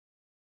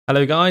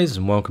Hello guys,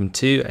 and welcome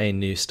to a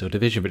new Steel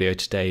Division video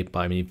today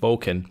by me,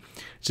 Vulcan.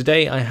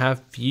 Today I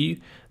have for you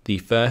the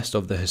first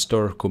of the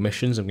historical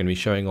missions I'm going to be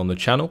showing on the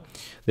channel.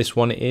 This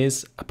one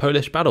is a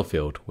Polish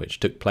battlefield which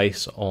took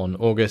place on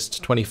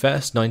August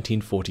 21st,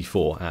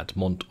 1944 at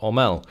Mont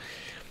Ormel.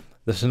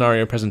 The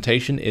scenario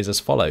presentation is as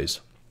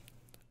follows.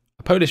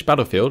 A Polish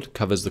battlefield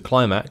covers the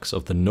climax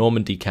of the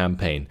Normandy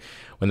campaign,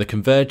 when the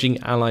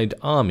converging Allied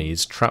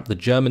armies trapped the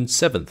German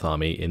 7th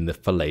Army in the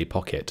Falaise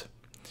pocket.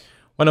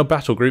 When a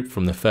battle group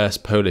from the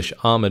 1st Polish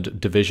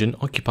Armoured Division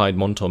occupied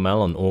Mont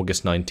Ormel on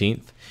August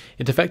 19th,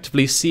 it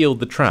effectively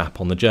sealed the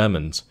trap on the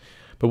Germans.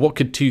 But what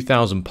could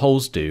 2,000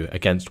 Poles do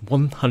against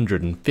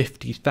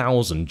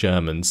 150,000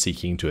 Germans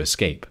seeking to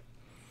escape?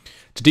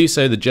 To do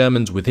so, the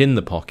Germans within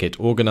the pocket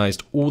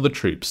organised all the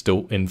troops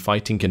still in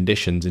fighting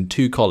conditions in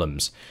two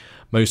columns,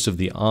 most of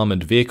the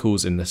armoured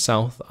vehicles in the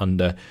south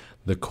under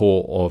the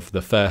corps of the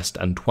 1st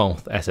and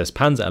 12th SS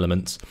Panzer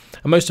elements,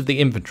 and most of the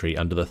infantry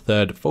under the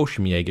 3rd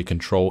Fallschirmjäger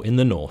control in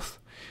the north.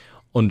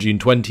 On June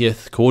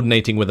 20th,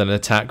 coordinating with an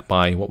attack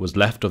by what was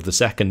left of the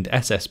 2nd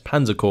SS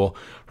Panzer Corps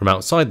from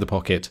outside the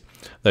pocket,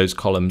 those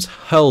columns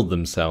hurled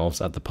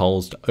themselves at the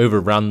Poles to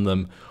overrun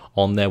them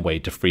on their way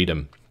to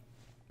freedom.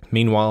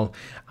 Meanwhile,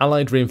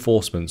 Allied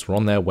reinforcements were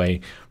on their way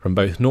from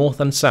both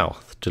north and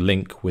south to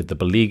link with the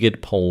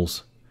beleaguered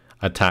Poles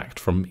attacked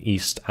from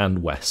east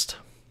and west.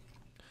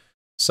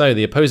 So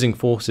the opposing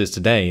forces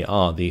today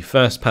are the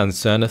 1st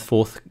Panzerner,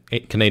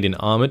 4th Canadian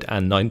Armoured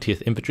and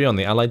 90th Infantry on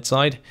the Allied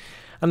side,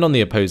 and on the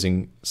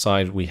opposing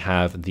side we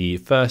have the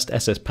 1st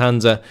SS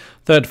Panzer,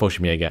 3rd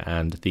Fallschirmjäger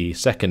and the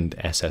 2nd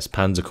SS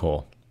Panzer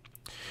Corps.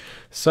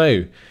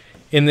 So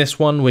in this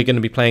one we're going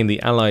to be playing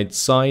the Allied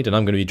side, and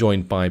I'm going to be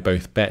joined by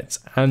both Betts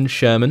and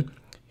Sherman,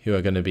 who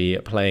are going to be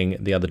playing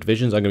the other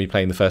divisions. I'm going to be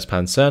playing the 1st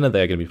Panzerner,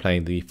 they're going to be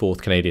playing the 4th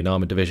Canadian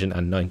Armoured Division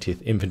and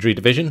 90th Infantry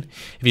Division.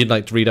 If you'd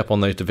like to read up on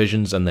those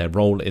divisions and their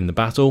role in the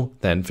battle,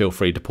 then feel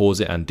free to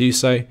pause it and do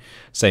so.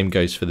 Same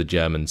goes for the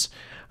Germans.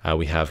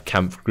 We have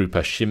Kampfgruppe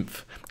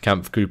Schimpf,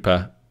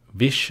 Kampfgruppe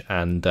Wisch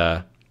and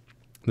the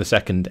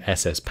 2nd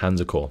SS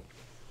Panzer Corps.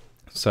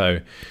 So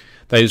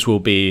those will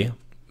be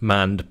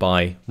manned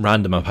by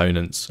random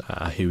opponents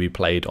who we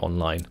played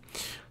online.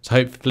 So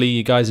hopefully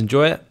you guys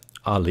enjoy it.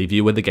 I'll leave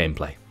you with the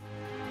gameplay.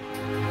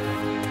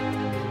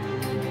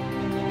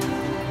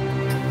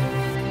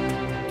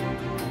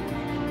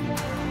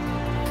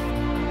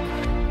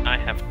 I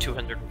have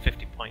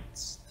 250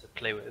 points to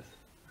play with.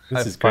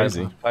 This is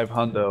crazy.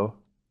 500.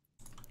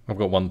 I've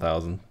got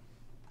 1,000.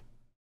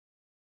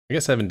 I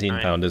get 17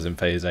 pounders in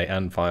phase A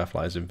and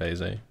fireflies in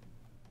phase A.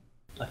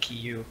 Lucky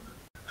you.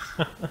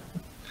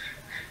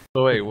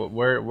 So wait,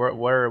 where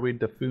are we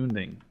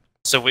defunding?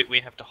 So we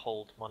have to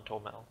hold Mont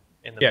Ormel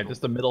in the Yeah, middle.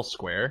 just the middle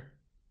square.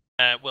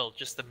 Well,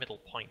 just the middle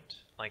point,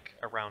 like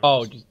around.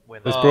 Oh, just where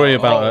There's the probably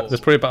about there's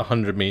probably about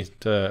 100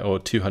 meter or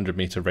 200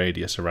 meter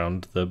radius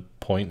around the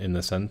point in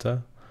the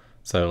center.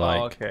 So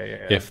like, okay,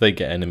 yeah. if they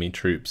get enemy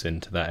troops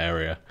into that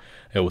area,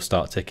 it will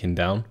start ticking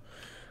down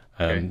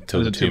till There's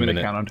the a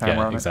 2-minute countdown timer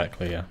Yeah, on it.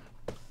 exactly. Yeah.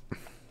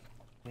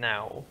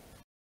 Now,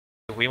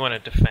 we want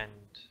to defend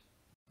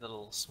the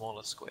little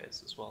smaller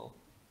squares as well.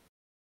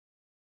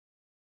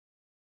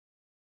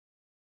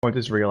 I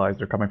just realized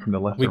they're coming from the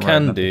left. We and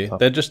can right, do. that's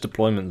They're just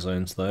deployment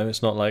zones though.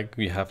 It's not like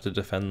we have to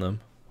defend them.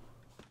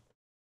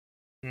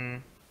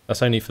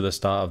 That's only for the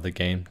start of the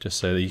game, just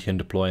so that you can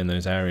deploy in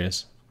those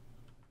areas.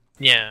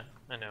 Yeah,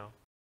 I know.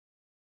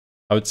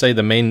 I would say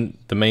the main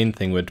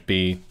thing would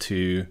be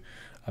to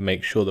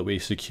make sure that we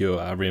secure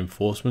our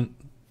reinforcement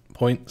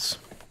points.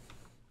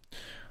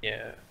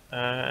 Yeah.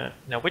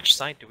 Now, which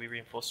side do we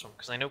reinforce from?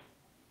 Because I know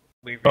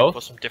we Both?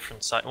 reinforce from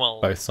different sides.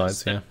 Well, Both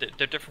sides, they're, yeah.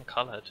 they're different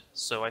coloured,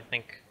 so I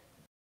think.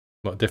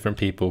 Well, different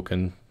people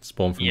can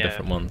spawn from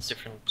different ones.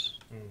 Different.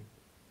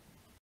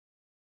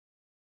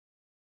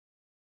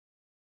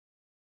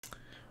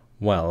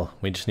 Well,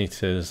 we just need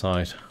to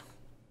decide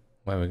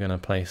where we're going to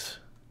place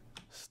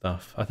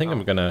stuff. I think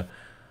I'm going to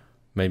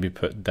maybe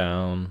put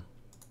down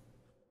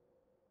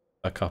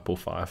a couple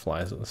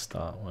fireflies at the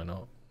start. Why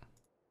not?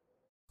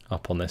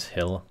 Up on this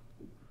hill.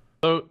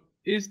 So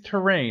is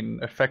terrain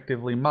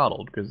effectively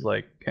modeled? Because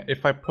like,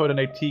 if I put an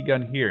AT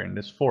gun here in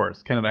this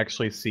forest, can it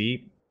actually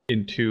see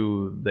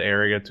into the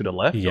area to the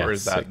left? Yes, or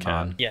is that it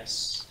can. not?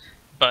 Yes,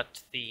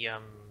 but the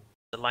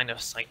line of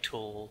sight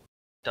tool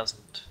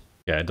doesn't.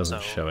 Yeah, it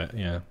doesn't So- show it.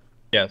 Yeah.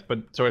 Yes, but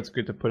so it's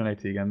good to put an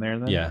AT gun there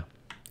then? Yeah.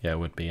 Yeah, it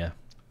would be, yeah.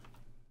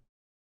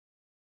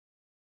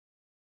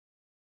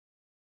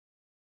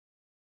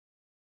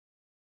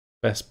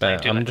 Best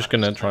bet. do I'm like just that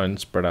going to this try time. and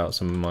spread out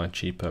some of my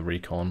cheaper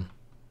recon.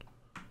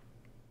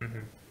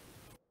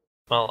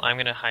 Well, I'm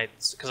gonna hide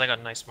because I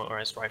got nice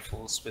motorized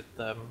rifles with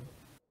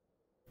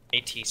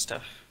AT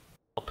stuff.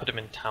 I'll put them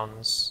in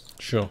towns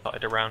Sure.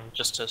 dotted around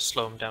just to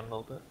slow them down a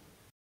little bit.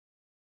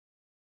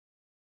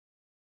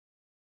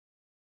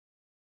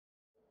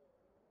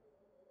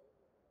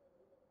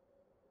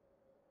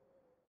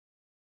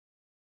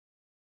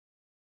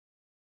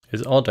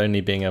 It's odd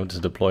only being able to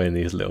deploy in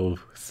these little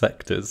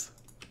sectors.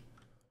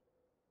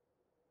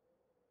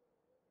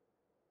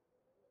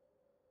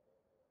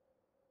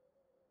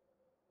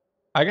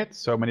 I get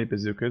so many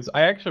bazookas.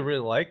 I actually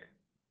really like,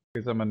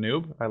 because I'm a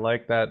noob, I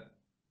like that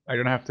I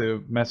don't have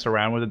to mess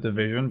around with a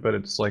division, but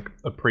it's like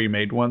a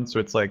pre-made one, so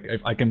it's like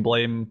if I can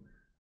blame.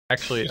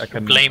 Actually, I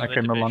can Blame I the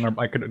can no longer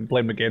division. I could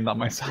blame the game, not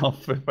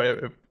myself, if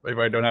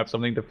I don't have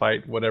something to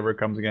fight whatever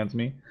comes against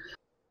me.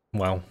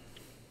 Wow.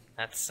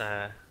 That's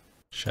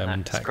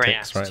Sherman that's great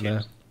tactics right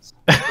there.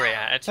 attitude. Great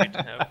attitude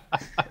to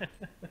have.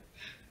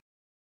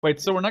 Wait,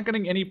 so we're not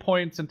getting any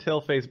points until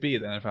Phase B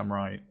then, if I'm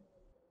right?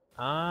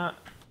 I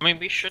mean,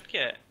 we should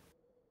get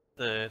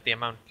the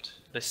amount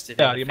listed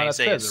Yeah, in the the amount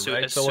Phase that A says it,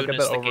 right? as So we'll soon get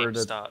as that the over game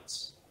the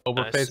starts.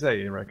 over Phase A,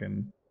 you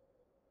reckon?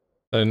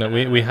 So no,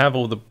 we have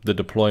all the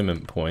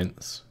deployment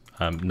points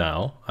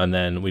now, and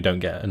then we don't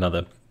get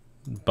another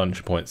bunch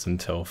of points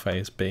until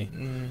Phase B.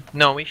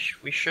 No, we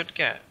should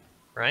get,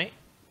 right?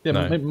 Yeah,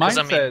 No.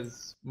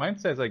 mine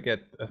says I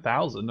get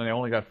 1,000, and I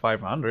only got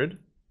 500.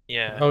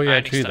 Yeah. Oh, yeah, I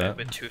only true started that.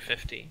 with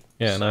 250.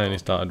 Yeah, and I so, only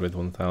started with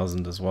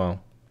 1,000 as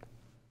well.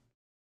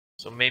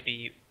 So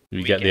maybe You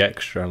we get the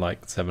extra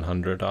like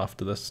 700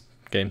 after this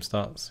game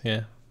starts.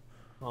 Yeah.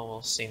 Well,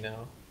 we'll see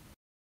now.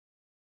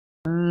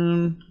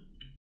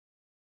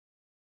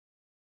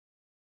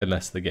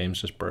 Unless the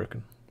game's just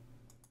broken.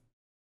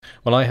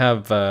 Well, I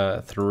have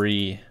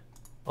 3.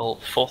 Well,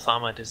 4th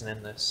Armored isn't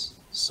in this,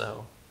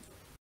 so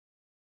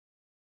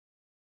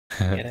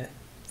get it.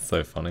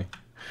 So funny.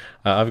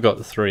 I've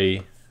got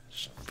 3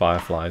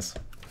 fireflies.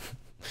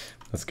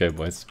 Let's go,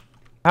 boys.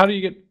 How do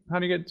you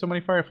get so many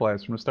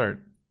fireflies from the start?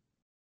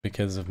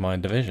 Because of my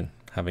division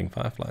having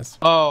fireflies.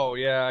 Oh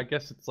yeah, I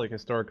guess it's like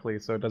historically,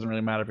 so it doesn't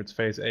really matter if it's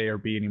Phase A or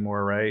B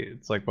anymore, right?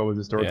 It's like what was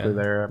historically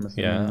there. I'm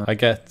assuming. Yeah, I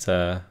get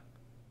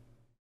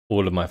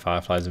all of my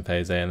fireflies in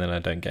Phase A, and then I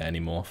don't get any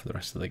more for the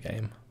rest of the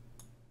game.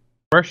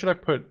 Where should I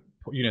put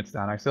units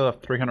down? I still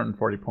have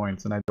 340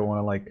 points, and I don't want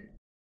to like.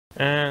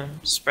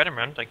 Spread them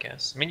around, I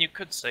guess. I mean, you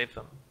could save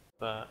them,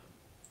 but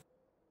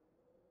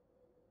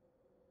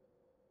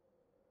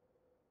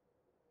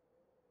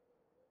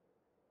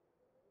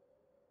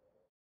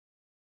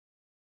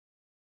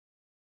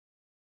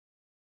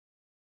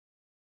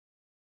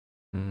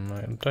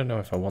I don't know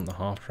if I want the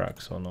half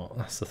tracks or not.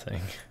 That's the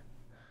thing.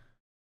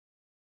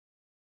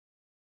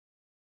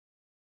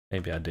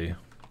 Maybe I do,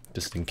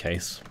 just in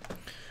case.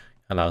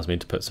 Allows me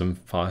to put some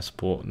fire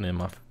support near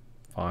my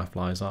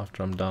fireflies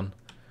after I'm done.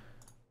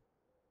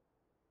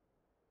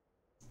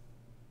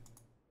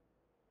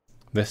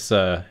 This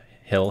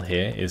hill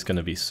here is going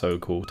to be so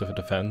cool to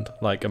defend.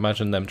 Like,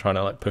 imagine them trying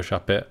to like push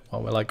up it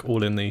while we're like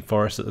all in the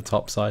forest at the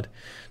top side.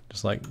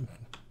 Just like,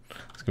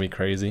 it's going to be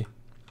crazy.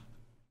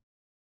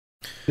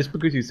 Just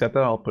because you said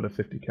that, I'll put a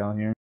 50 cal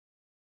here.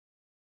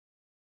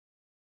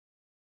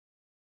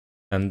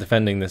 And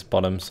defending this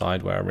bottom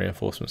side where our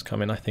reinforcements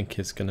come in, I think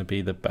is going to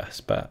be the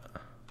best bet.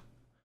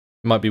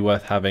 It might be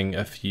worth having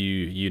a few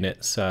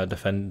units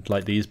defend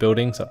like these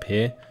buildings up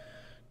here,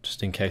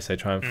 just in case they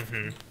try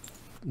and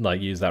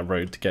like use that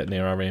road to get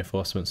near our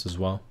reinforcements as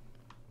well.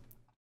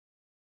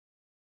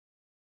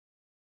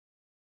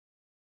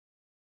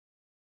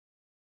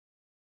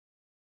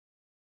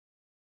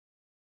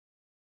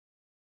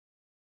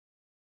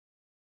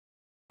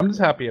 I'm just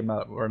happy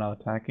we're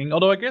not attacking.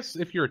 Although I guess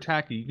if you're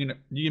attacking,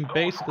 you can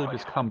basically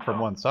just come from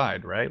one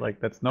side, right? Like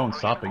that's no one's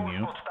stopping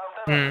you.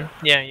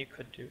 Yeah, you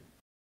could do.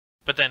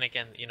 But then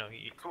again, you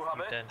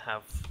then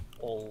have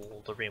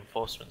all the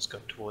reinforcements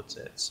going towards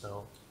it,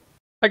 so.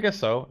 I guess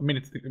so. I mean,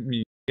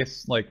 I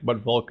guess like what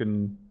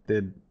Vulcan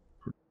did,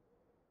 for,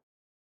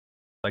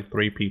 like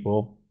 3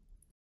 people.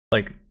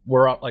 Like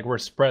we're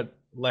spread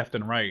left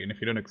and right, and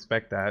if you don't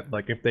expect that,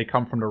 like if they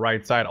come from the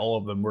right side, all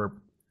of them were.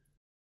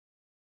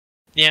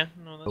 Yeah,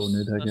 no,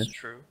 that's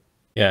true.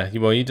 Yeah,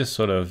 well, you just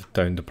sort of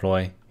don't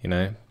deploy, you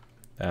know.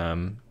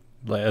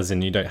 Like, as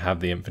in, you don't have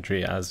the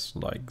infantry as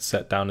like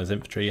set down as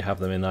infantry. You have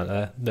them in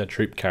like their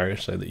troop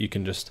carriers, so that you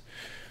can just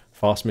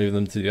fast move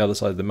them to the other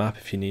side of the map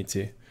if you need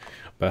to.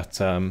 But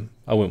I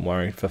wouldn't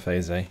worry for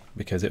Phase A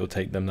because it will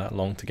take them that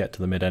long to get to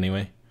the mid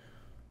anyway.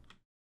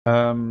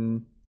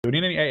 Do we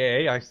need any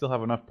AAA? I still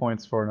have enough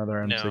points for another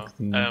M16.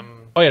 No,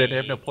 oh yeah, they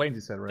have no planes.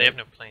 You said, right? They have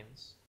no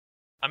planes.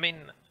 I mean,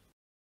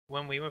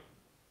 when we were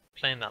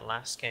playing that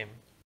last game,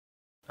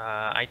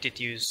 I did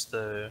use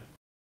the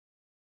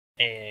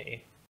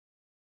AA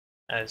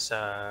as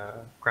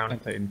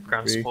ground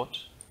support.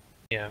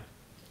 Yeah.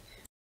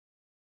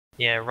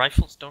 Yeah,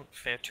 rifles don't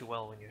fare too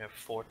well when you have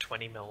 4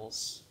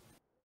 20mm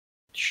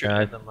shooting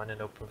at them on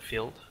an open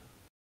field.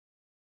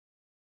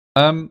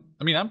 I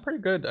mean, I'm pretty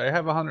good. I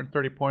have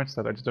 130 points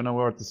that I just don't know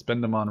where to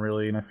spend them on,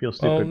 really, and I feel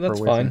stupid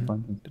for wasting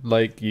fun.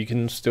 Like, you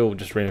can still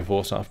just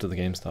reinforce after the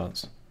game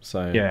starts.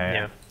 So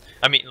yeah.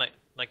 I mean,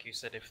 like you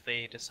said, if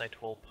they decide to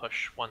all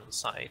push one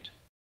side,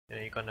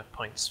 you're gonna have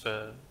points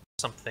for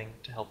something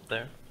to help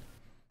there.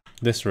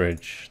 This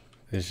ridge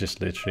is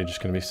just literally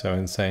just gonna be so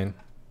insane.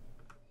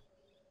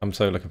 I'm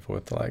so looking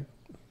forward to like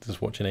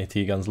just watching AT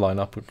guns line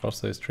up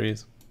across those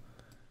trees.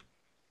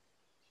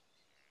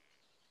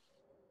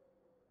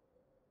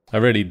 I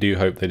really do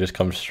hope they just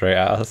come straight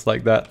at us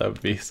like that. That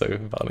would be so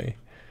funny.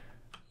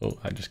 Oh,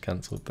 I just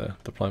cancelled the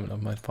deployment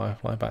of my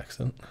Firefly by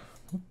accident.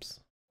 Oops.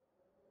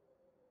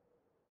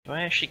 Do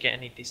I actually get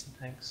any decent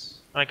tanks?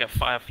 I got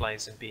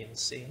Fireflies in B and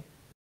C.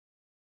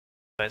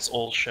 But it's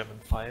all Sherman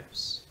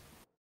 5s.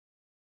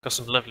 Got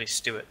some lovely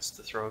Stuarts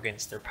to throw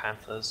against their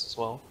Panthers as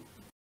well.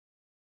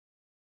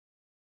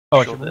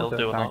 Oh, Sure, I should they'll look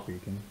do at a tank lot.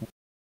 beacon.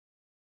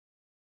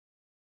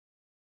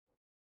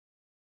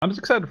 I'm just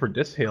excited for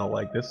this hill.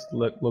 Like this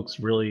looks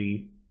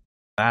really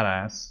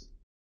badass.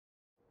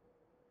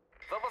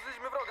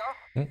 Zauważyliśmy wroga.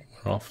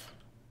 We're off.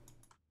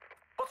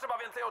 Potrzeba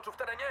więcej oczu w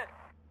terenie.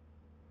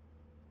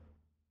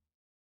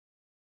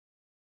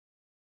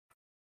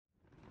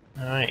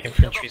 Alright,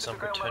 infantry's on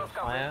return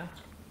fire.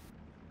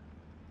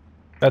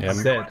 That's Yeah.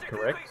 Zed,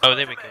 correct? Oh,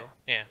 there we go.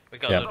 Yeah, we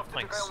got Yeah. a lot of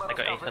points. I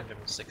got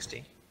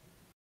 860.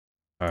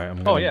 Alright,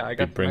 I'm Oh going yeah, to I be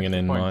got some bringing extra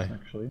in points, my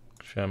actually.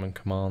 Sherman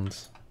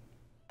commands.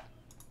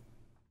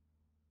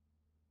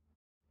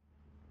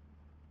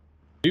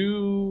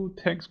 Do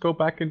tanks go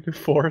back into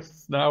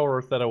force now, or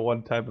is that a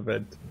one-time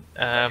event?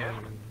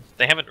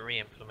 They haven't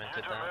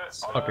re-implemented that.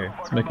 So. Okay,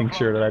 just making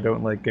sure that I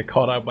don't like get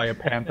caught out by a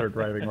panther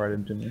driving right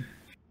into me.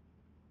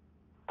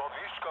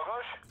 Podwieźć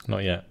kogoś?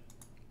 Not yet.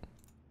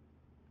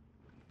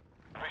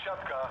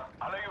 Wysiadka,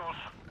 ale już.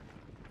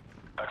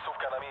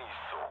 Taksówka na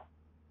miejscu.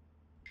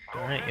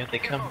 Alright, here they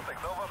come.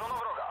 Zauważono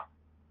wroga.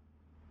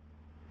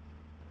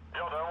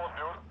 Jadę,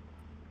 odbiór.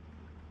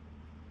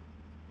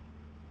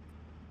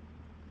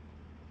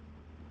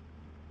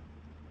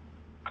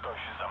 Ktoś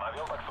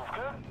zamawiał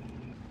taksówkę?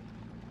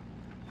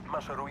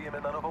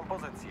 Maszerujemy na nową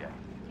pozycję.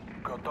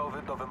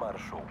 Gotowy do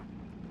wymarszu.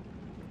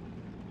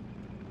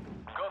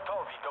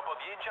 Gotowi do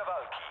podjęcia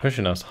walki.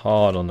 Pushing us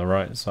hard on the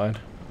right side.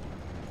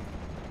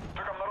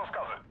 Czekam na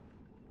rozkazy.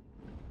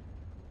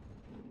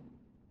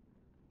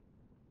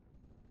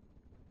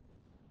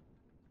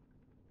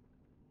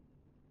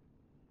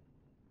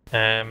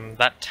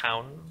 That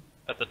town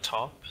at the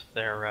top,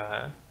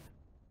 they're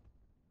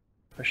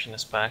pushing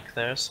us back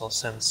there, so I'll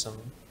send some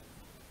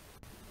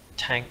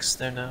tanks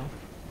there now.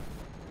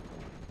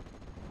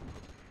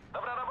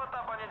 Dobra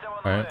robota, panie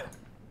Alright. działanowy.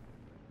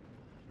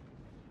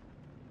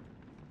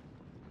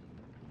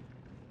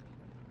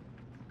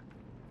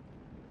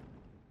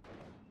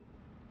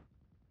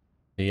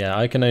 Yeah,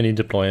 I can only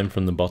deploy him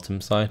from the bottom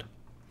side.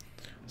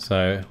 So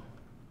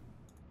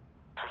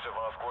Słyszę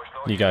was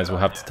głośno. you guys will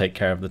have to take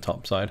care of the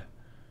top side.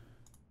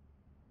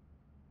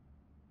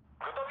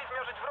 Gotowi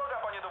zmierzyć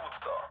wroga, panie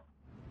dowódco.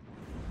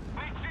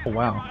 Oh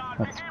wow,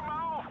 that's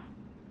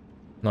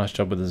Nice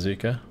job with the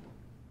Zuka.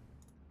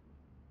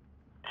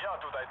 Ja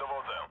tutaj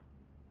dowodzę.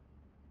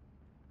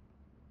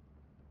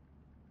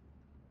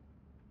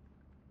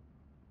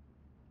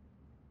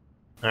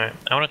 Alright,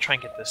 I want to try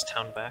and get this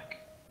town back.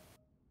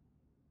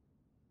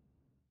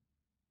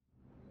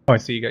 Oh, I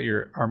see you got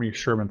your army of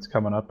Shermans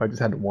coming up. I just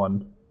had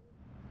one.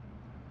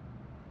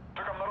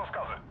 Czekam na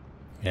rozkazy.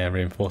 Yeah,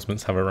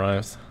 reinforcements have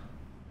arrived.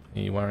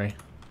 Don't you worry.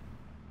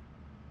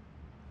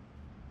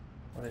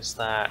 What is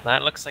that?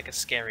 That looks like a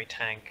scary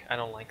tank. I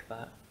don't like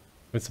that.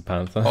 It's a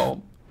Panther.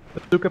 Oh,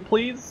 Bazooka,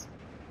 please.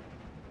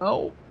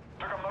 Oh.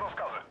 Czekam na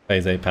rozkazy.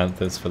 Phase A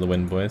Panthers for the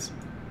win, boys.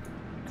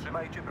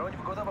 Trzymajcie broń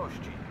w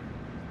gotowości.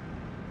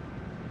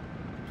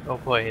 Oh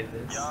boy, it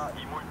is. Ja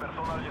i mój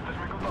personel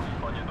jesteśmy gotowi,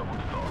 panie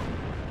dowódco.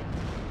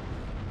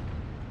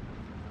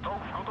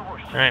 Czołg w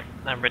gotowości. Alright,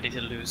 I'm ready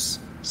to lose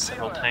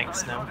several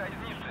tanks now. Wroga i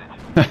zniszczyć.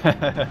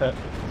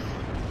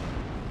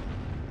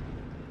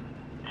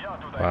 Ja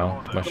tutaj Wow,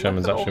 dowodzę. my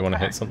Shermans actually want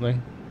to hit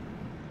something.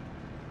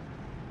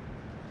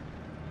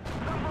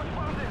 Zamknąć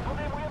bazy,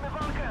 podejmujemy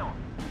walkę.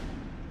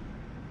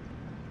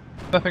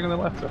 Nothing on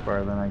the left so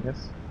far, then, I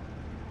guess.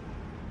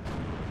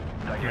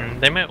 Tak jest.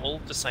 They might all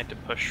decide to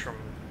push from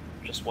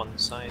just one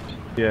side.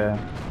 Yeah.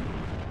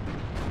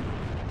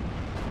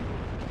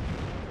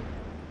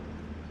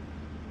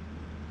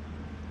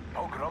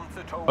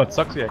 Pogromcy czołgów Oh, it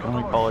sucks. Yeah, I w can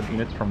only call gotowości.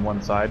 units from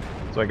one side,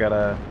 so I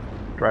gotta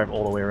drive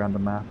all the way around the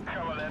map.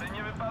 Kawalery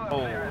nie wypada.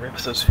 Oh, rip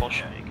those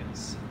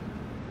Bolsheviks.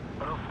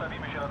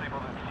 Rozstawimy się na tej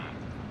pozycji.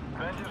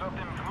 Będziesz o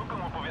tym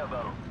wnukom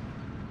opowiadał.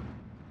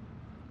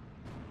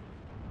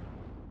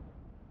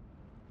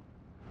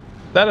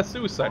 Is that a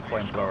suicide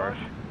flamethrower?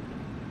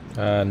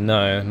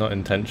 No, not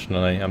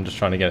intentionally. I'm just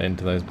trying to get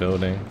into those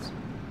buildings.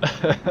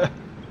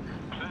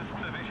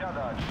 Wszyscy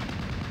wysiadać.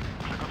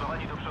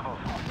 Przygotowani do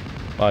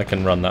przewozu. I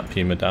can run that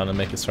Puma down and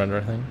make it surrender,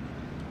 I think.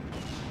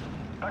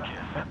 Tak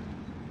jest.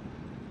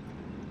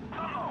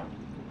 Za mną.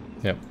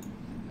 Yep.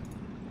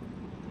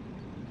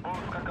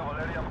 Polska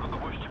kawaleria w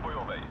gotowości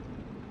bojowej.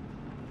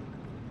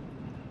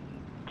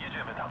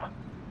 Jedziemy tam.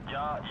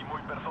 Ja i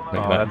mój personel...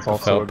 Make Oh, that that's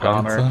also a felt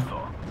goner. Panther.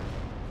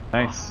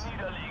 Nice.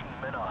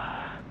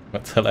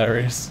 That's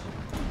hilarious.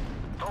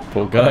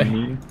 Poor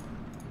guy.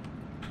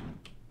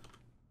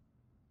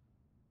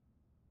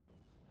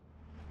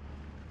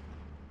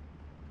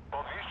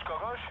 Podwieźć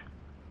kogoś?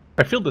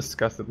 I feel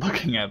disgusted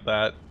looking at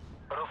that.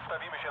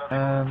 Rozstawimy się na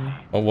tej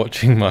pozycji. Or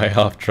watching my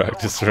half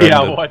track just surrender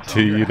Yeah, watch 2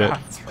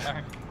 units.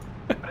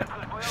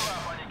 Prędkość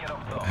bojowa, panie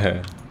kierowco.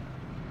 Yeah.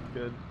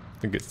 Good.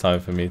 I think it's time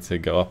for me to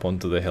go up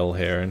onto the hill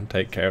here and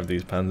take care of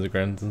these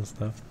Panzergrens and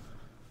stuff.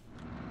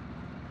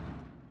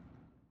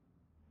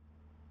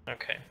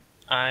 Okay.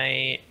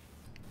 I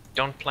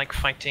don't like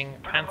fighting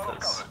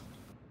panthers.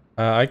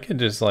 I could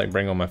just like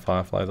bring all my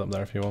fireflies up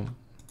there if you want.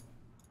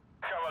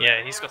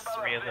 Yeah, he's got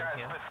 3 of them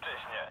here.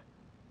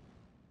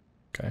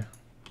 Okay.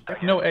 They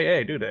have no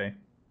AA, do they?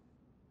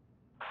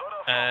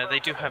 They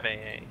do have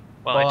AA.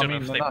 Well, Well, I don't know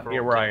mean, if they're they not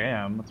here brought where I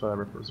them. am. That's what I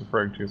was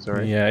referring to,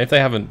 sorry. Yeah, if they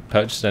haven't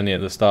purchased any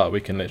at the start, we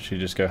can literally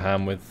just go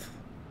ham with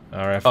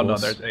our Air Force. Oh no,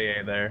 there's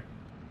AA there.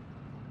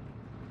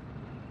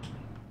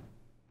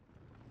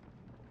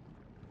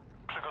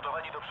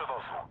 Przygotowani do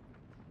przewozu.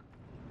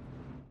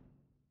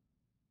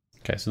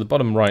 Okay, so the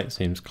bottom right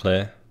seems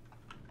clear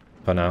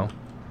for now.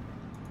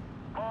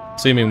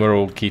 Assuming we're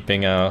all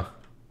keeping our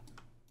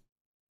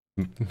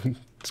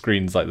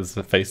screens like this,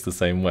 face the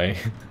same way.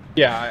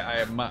 Yeah,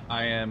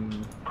 I am.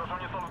 Proszę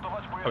nie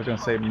salutować, bo I was jeszcze gonna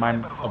say mam my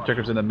snajper zobaczy.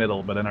 objective's in the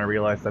middle, but then I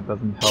realized that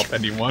doesn't help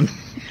anyone.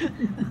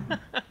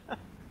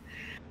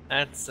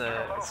 That's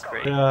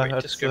great, Yeah, great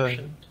that's,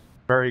 description.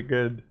 very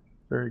good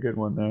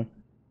one there.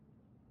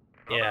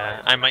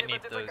 Yeah, I might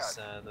need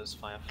those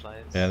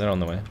fireflies. Yeah, they're on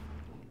the way.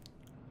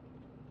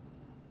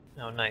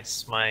 Oh,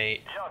 nice. My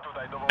Ja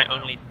tutaj my dowodzę.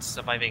 only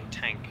surviving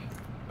tank,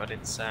 but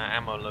it's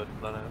ammo load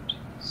out.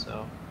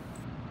 So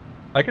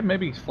I could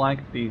maybe flank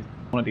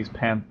one of these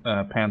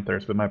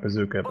panthers with my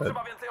bazooka, but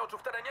Potrzeba więcej oczu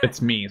w terenie?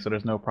 it's me, so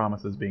there's no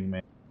promises being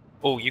made.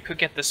 oh, you could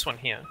get this one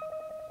here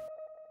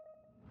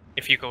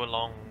if you go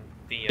along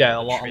the Yeah, the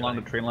along tree the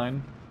line. tree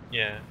line.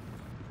 Yeah.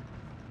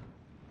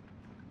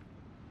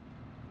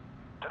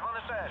 Czerwony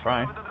 6,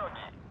 Try. gotowy do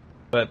drogi.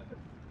 But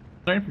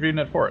no infantry in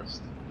that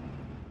forest.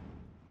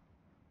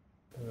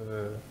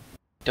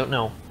 Don't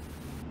know.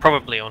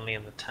 Probably only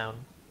in the town.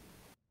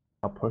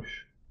 I'll push.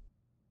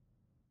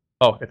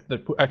 Oh, it's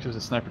actually it's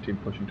a sniper team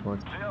pushing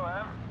towards.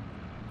 Przyjąłem.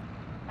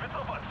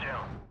 Wycofać się.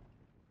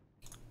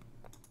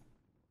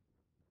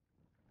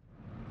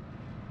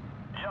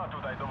 Ja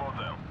tutaj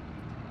dowodzę.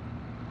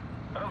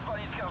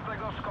 Rozwalić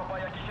każdego skopa,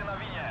 jaki się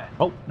nawinie.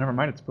 Oh, never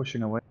mind, it's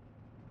pushing away.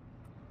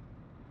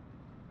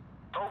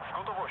 Czołg w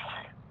gotowości.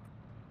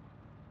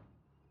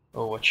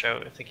 Oh, watch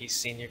out! I think he's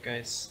seen you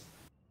guys.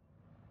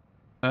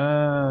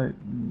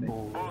 Maybe.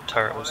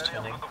 Turret was Kawaleria w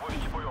turning.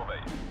 gotowości bojowej.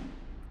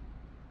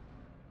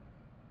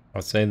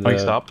 I'd say Oh, he the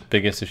stopped?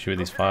 biggest issue with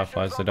these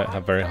fireflies, they don't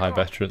have very high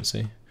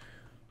veterancy.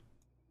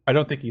 I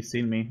don't think he's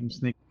seen me. I'm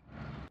sneaking.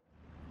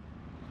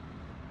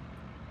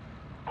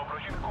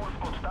 Poprosimy kurs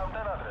pod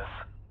tamten adres.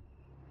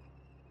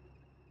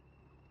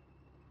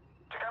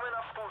 Czekamy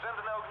na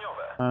współrzędne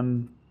ogniowe.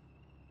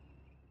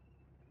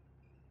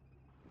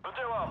 Do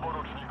dzieła,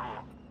 poruczniku.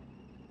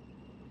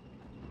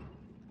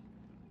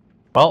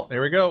 Well,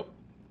 there we go.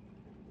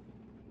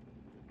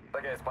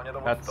 Tak jest, panie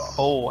That's dowódco.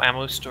 Oh,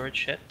 ammo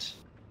storage hit.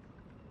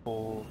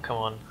 Oh, come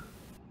on.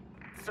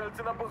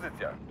 Strzelcy na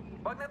pozycjach.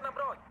 Magnetna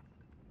broń.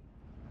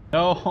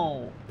 No.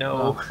 No.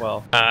 Oh,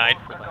 well, I'd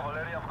Polska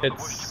kawaleria w it's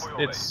gotowości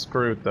bojowej.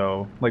 screwed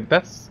though. Like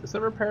is it No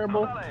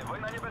repairable, dalej,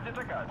 wojna nie będzie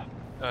czekać.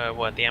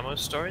 what, the ammo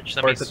storage?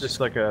 That or means is it just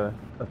like a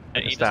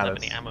he doesn't have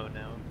status? any ammo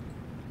now.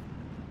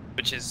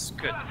 Which is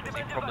good, because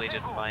he probably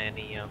didn't buy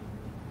any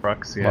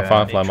Trucks, My yeah.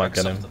 Firefly any might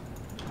trucks get off him them.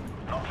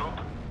 Naprzód.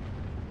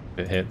 if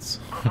it hits.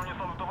 Proszę nie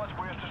salutować,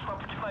 bo jeszcze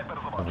szwabski snajper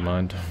Never zobaczy.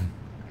 mind.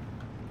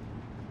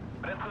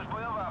 Prędkość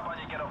bojowa,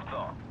 panie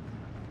kierowco.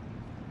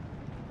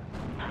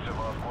 Słyszę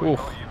was Oof,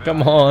 głośno i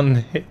come on,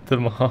 hit the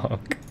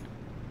mark.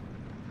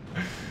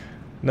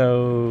 No.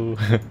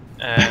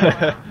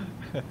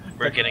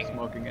 We're getting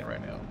smoking it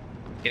right now.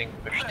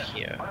 pushed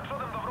here. Ale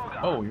przodem do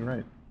wroga. Oh, you're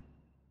right.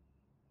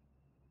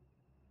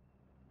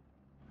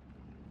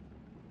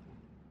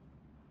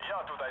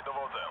 Ja tutaj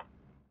dowodzę.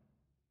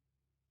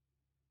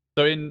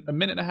 So in a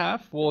minute and a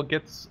half, I'll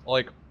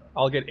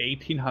get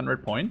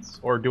 1,800 points,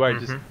 or do I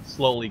just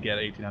slowly get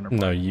 1,800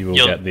 points? No, you will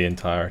You'll- get the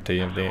entirety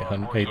of the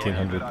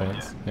 1800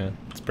 points. Yeah,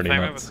 it's If pretty I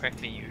remember nuts.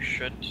 correctly, you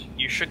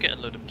should get a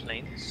load of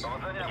planes,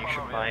 and you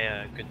should buy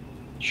a good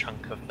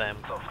chunk of them.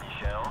 Cofnij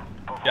się.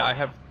 Yeah, I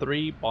have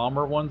 3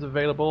 bomber ones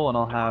available, and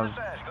I'll have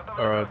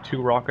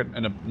 2 rocket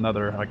and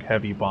another like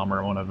heavy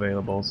bomber one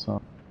available.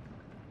 So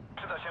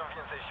Przyda się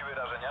więcej siły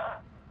rażenia?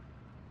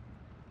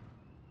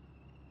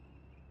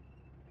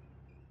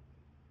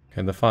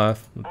 Okay,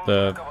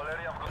 the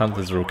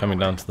Panthers are all coming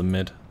down to the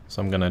mid,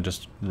 so I'm gonna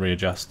just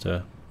readjust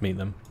to meet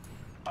them.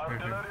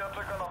 Artyleria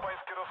czeka na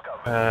pańskie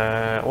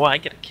rozkazy. Well, I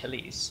get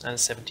Achilles and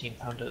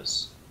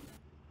 17-pounders.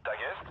 Tak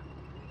jest?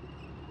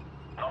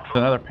 there's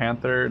another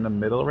panther in the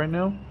middle right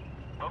now.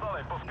 No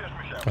dalej,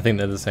 pospieszmy się. I think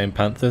they're the same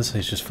Panthers,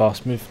 he's just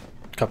fast moved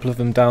a couple of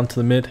them down to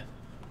the mid.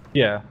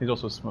 Yeah, he's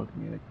also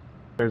smoking it.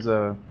 There's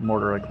a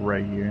mortar like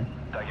right here.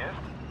 Tak jest?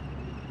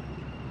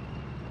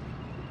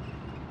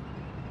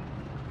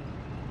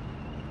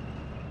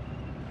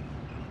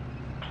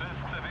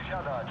 Wszyscy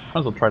wysiadać. Might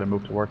as well try to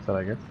move towards that,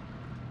 I guess.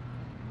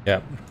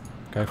 Yep,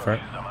 go for it.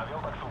 Ktoś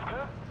zamawiał taksówkę?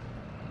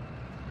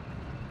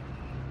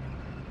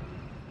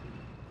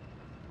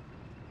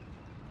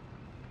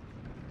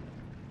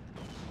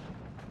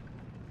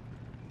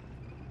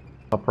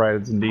 Top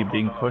right is indeed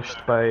being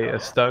pushed by a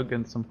Stug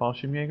and some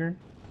Fallschirmjäger.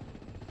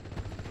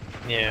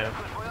 Yeah,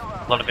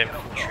 a lot of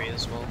infantry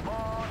as well.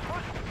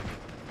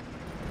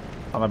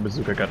 Oh, my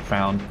bazooka got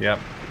found. Yep.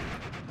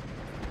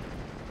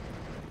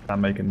 Not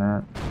making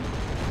that.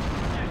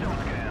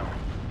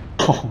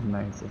 Oh,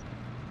 nice.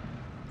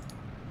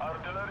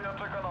 Artyleria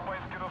czeka na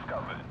pańskie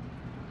rozkazy.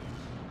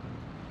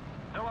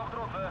 Działa w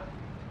drodze.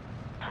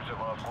 Słyszę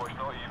was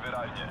głośno i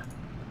wyraźnie.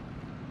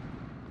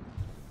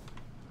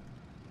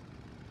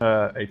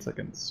 8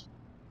 seconds.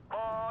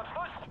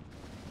 Baczność!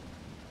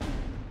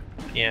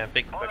 Yeah,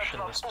 big push in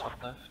this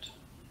top left.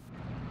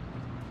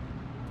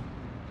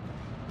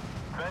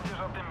 Będziesz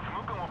o tym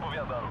wnukom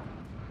opowiadał.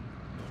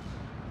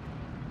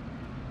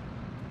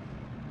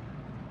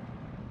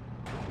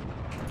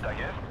 Tak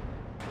jest?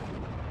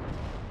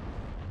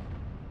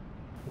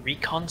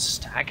 Recon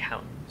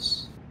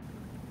staghounds.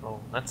 Oh,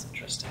 that's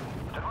interesting.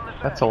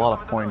 That's a lot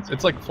of points.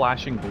 It's like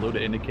flashing blue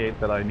to indicate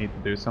that I need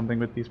to do something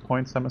with these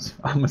points,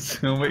 I'm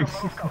assuming.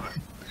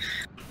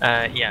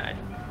 Yeah,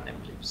 I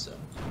believe so.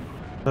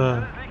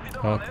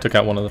 Oh, took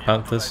out one of the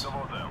Panthers.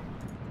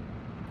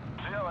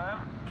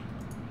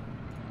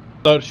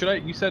 So should I,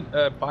 you said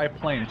by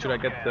plane, should I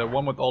get the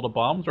one with all the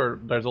bombs, or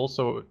there's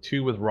also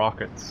 2 with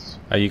rockets?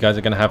 You guys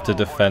are going to have to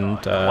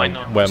defend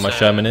where my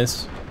Sherman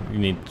is. You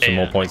need some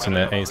more points in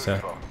there,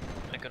 Asa.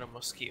 I got a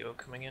mosquito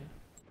coming in.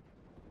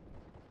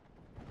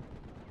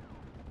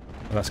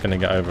 That's going to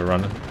get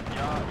overrun.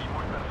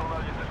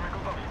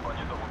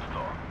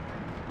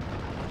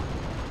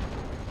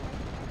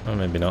 Oh,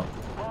 maybe not.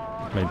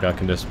 Maybe I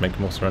can just make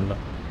them all surrender.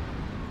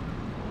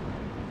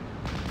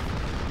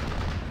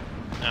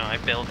 No, I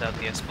bailed out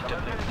the SPW.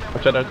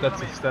 Which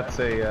that's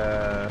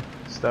a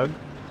Stug.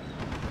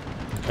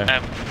 Okay.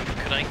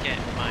 Could I get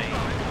my...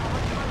 Oh,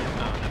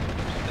 no.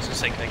 I was gonna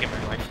say, can I get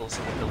my rifles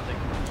in the building?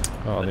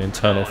 Oh, the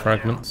internal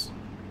fragments.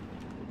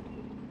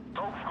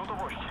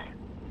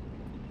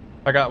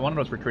 I got one of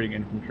those retreating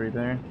infantry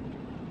there.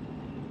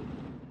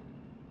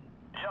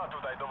 Ja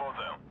tutaj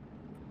dowodzę.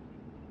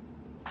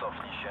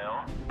 Cofnij się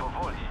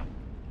powoli.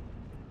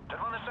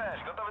 Czerwony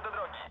 6, gotowy do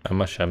drogi. And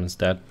my Sherman's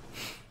dead.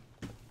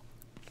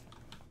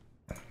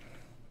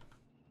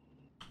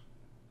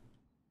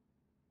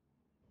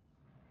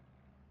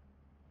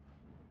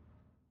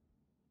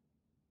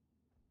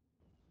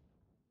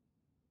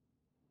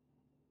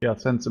 Yeah, I'll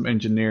send some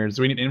engineers.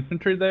 Do we need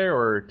infantry there,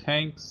 or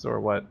tanks,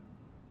 or what?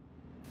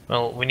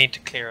 Well, we need to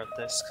clear out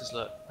this, because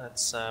look,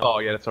 that's... Oh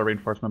yeah, that's our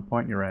reinforcement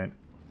point, you're right.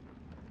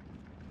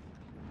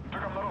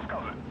 Czekam na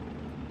rozkazy.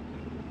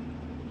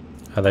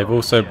 They've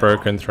also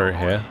broken through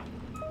here.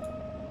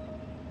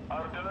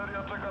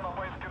 Artyleria czeka na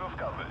pańskie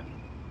rozkazy.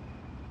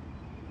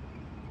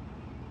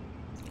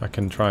 I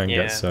can try and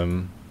Yeah. get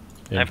some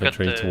I've got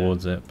infantry the-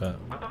 towards it, but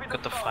I've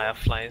got the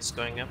fireflies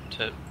going up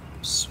to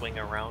swing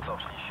around.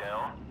 Cofnij się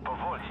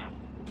powoli.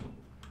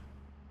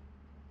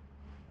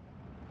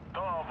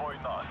 Ta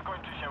wojna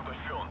skończy się do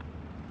świąt.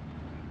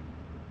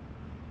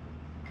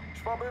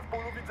 Szwaby w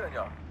polu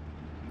widzenia.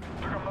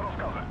 Czekam na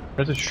rozkazy.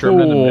 There's a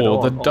Sherman in the middle.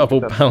 oh, the I'll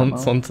double take that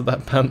bounce ammo. onto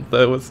that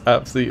Panther was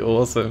absolutely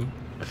awesome.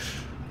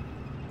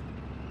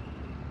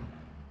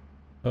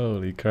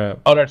 Holy crap.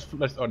 Oh,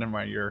 oh, never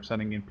mind. You're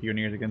sending in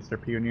pioneers against their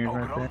pioneers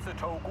right there. Pogromcy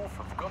czołgów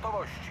w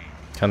gotowości.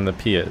 Can the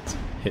Piet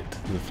hit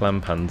the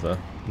Flampanzer?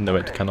 No,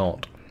 it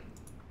cannot.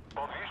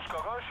 Podwieźć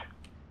kogoś?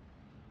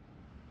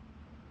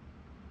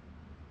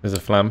 There's a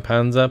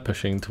Flampanzer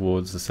pushing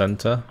towards the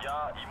center.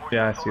 Ja i mój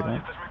Yeah, I see personel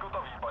that. jesteśmy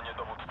gotowi, panie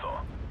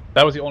dowódco.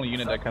 That was the only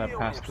unit that kind of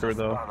passed through,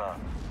 though.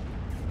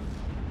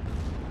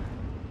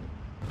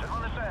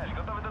 Czerwony 6,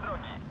 gotowy do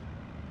drogi.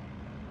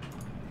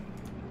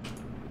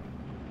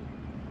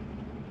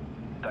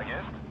 Tak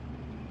jest?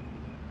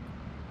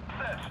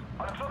 Wstecz,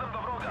 ale przodem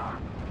do wroga.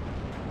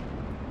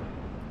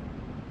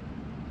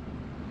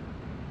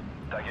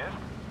 Tak jest?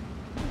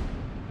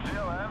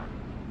 Przyjąłem.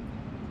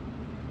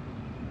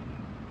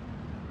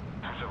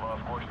 Słyszę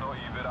was głośno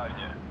i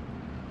wyraźnie.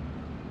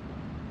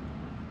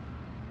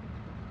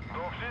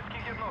 Do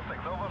wszystkich jednostek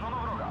zauważono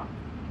wroga.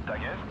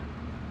 Tak jest?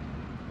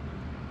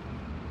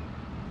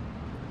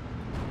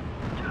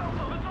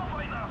 Kierowco,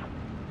 wycofaj nas!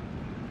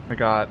 I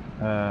got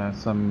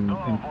some.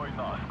 To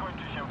wojna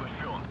skończy się do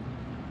świąt.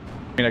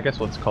 I mean, I guess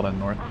let's call that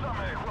north.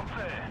 Ruszamy,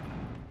 chłopcy!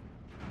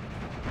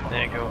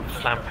 There you go,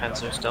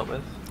 Flampanzer's dealt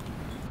with.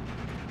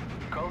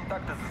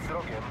 Kontakt z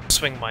wrogiem.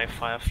 Swing my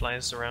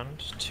fireflies around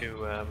to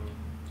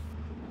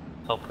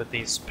help with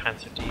these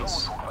Panther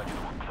Ds. Dowód, panie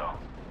dowódco.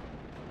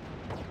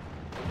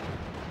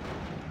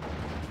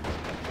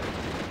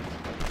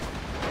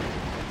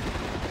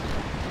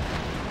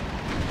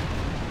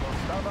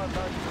 Dostawa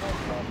dać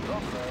wroga,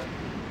 dobrze.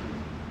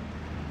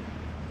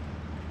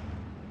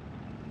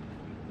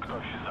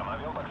 Ktoś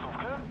zamawiał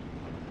taksówkę?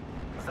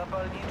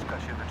 Zapalniczka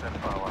się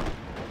wyczerpała.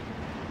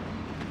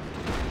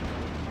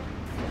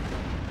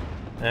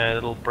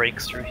 Little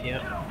breakthrough here.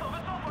 Kierowco,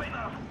 wycofaj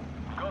nas!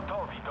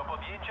 Gotowi do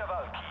podjęcia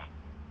walki.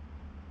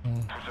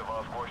 Słyszę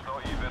was głośno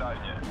i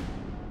wyraźnie.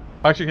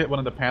 I actually hit one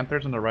of the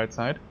Panthers on the right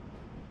side.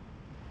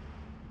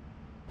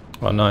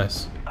 Oh,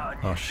 nice.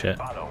 Oh, shit.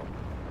 Palą.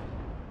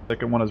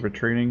 Second one is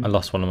retreating. I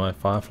lost one of my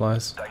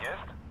Fireflies. Tak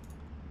jest?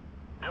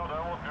 Jodę,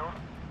 odbiór.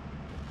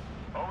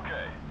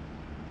 Okej.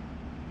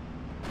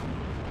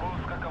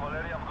 Polska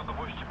kawaleria w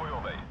gotowości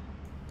bojowej.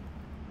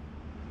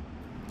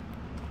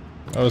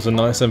 That was a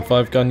nice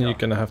M5 gun. You're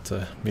gonna have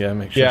to, yeah,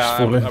 make sure it's Yeah,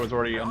 full in. I was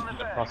already in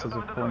the process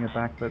of pulling it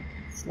back, but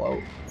it's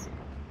slow.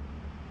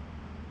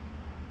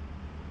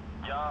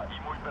 Ja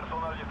i mój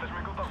personel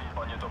jesteśmy gotowi,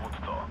 panie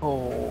dowódco.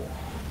 Oh.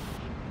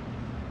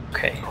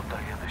 Okay.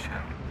 Poddajemy się.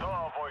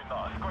 Ta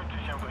wojna skończy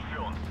się do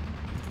świąt.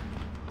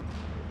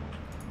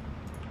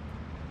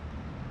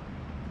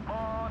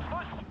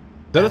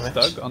 Is that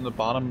a stug on the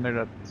bottom there,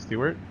 that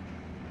Stewart?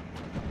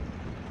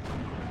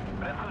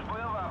 Prędkość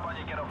bojowa,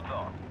 panie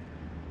kierowco.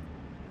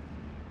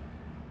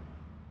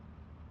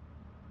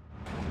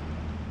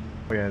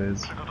 Oh yeah, it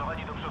is.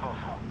 Przygotowani do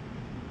przewozu.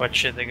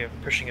 Watch it, they're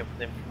pushing up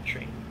with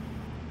infantry.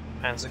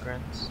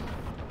 Panzergrants.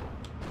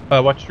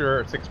 What's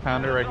your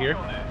 6-pounder right here?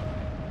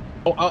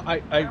 Oh,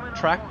 I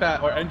tracked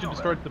that, or engine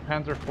destroyed the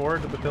Panzer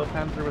IV, the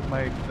Panzer with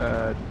my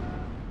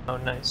Oh,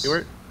 nice.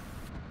 Stewart.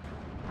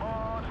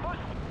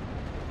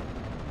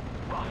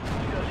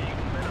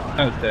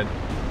 Oh, it's dead.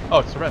 Oh,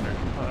 it's surrendered.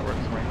 Oh, that works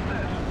for me.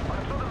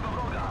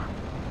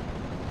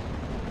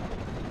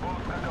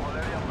 Polska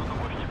kawaleria w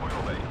gotowości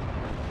bojowej.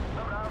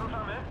 Dobra,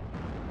 ruszamy.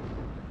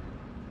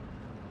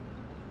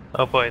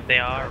 Oh boy,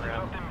 they're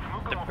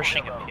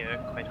pushing up here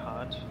quite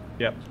hard.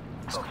 Yep.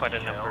 There's quite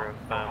a number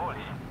of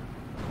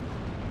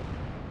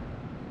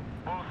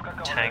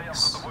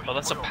tanks. Oh,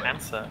 that's a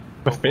Panther.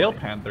 The fail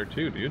Panther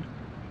too, dude.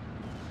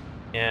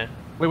 Yeah.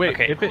 Wait.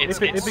 Okay, If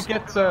it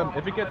gets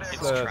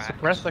tracked.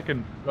 suppressed, I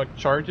can like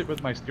charge it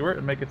with my Stewart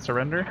and make it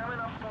surrender.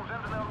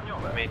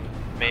 I mean,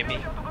 maybe.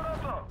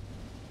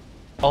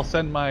 I'll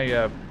send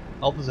my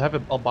I'll just have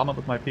it. I'll bomb it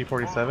with my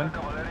P-47.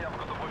 Kawaleria w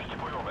gotowości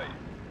bojowej.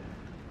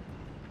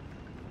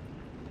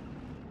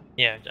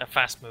 Yeah, a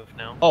fast move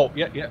now. Oh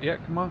yeah.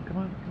 Come on.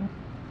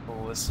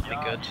 Oh, this will be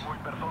Ja good. i mój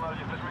personel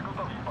jesteśmy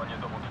gotowi, panie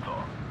dowódco.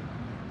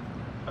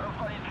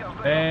 Rozwalić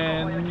każdego,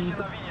 And- kto jakiś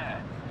na winie.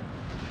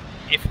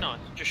 If not,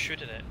 just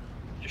shoot at it.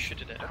 Just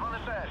shoot at it. Czerwony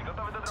 6,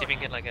 gotowy do See if drogi. you can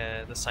get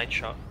like the side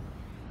shot.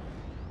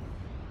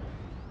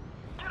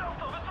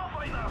 Kierowco,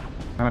 wycofaj nas!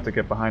 I have to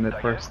get behind it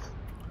first.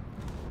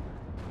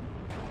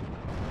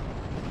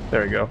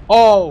 There we go.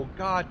 Oh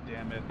god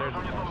damn it! There's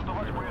a Żołnierz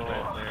lutować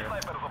pojeżdża, there.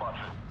 snajper zobaczy.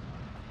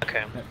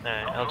 Okay,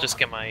 I'll just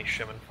get my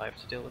Sherman 5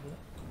 to deal with it.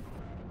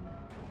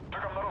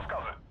 Czekam na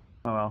rozkazy.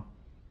 Oh well,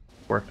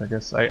 worked I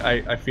guess.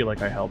 I feel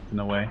like I helped in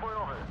a way.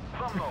 Bojowy,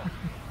 za mną.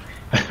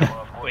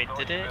 Wait,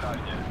 did it?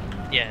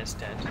 Yeah, it's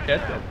dead. Yeah,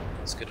 it's dead.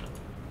 That's good enough.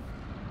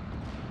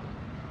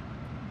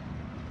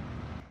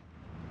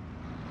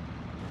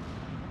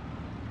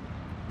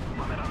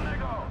 Mamy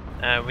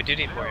rannego. We do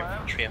need more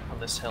infantry up on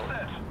this hill,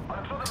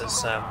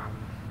 because I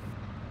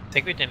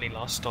think we nearly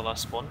lost all our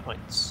spawn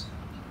points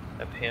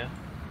up here.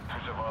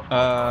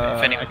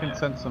 If anyone- I can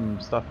send some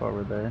stuff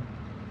over there.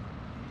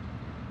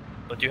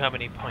 But do you have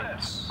any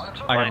points?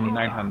 to I buy have any?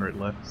 900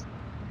 left.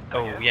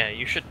 Oh yeah,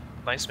 you should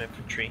buy some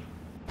infantry.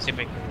 See if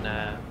we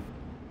can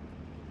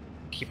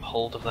keep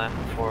hold of that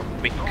before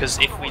because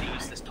if we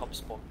lose this top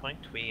spawn point,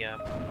 we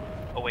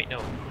oh wait,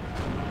 no.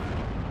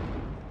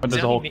 But Is there's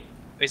it, a whole. only me,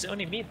 is it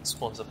only me that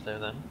spawns up there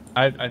then?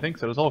 I think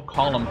so. There's a whole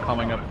column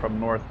coming up from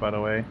north, by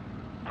the way.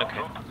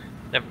 Okay,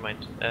 never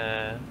mind.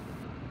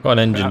 Got an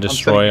engine I'm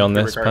destroy sending on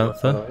you this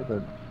regardless, by the Panther. way,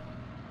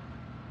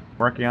 but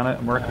working on it.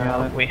 I'm working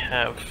on it. We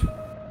have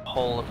a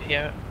hole up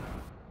here.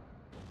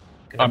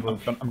 I'm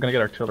gonna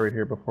get artillery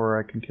here before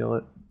I can kill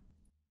it.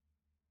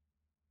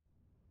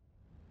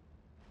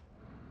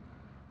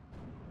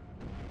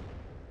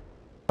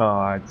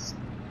 Oh, it's.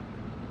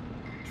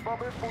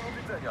 Mamy w polu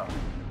widzenia.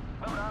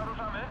 Dobra,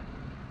 ruszamy.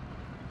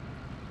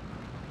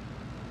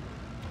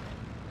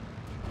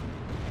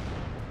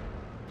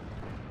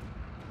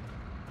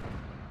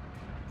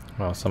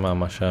 Well, somehow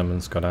my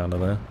Sherman's got out of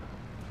there.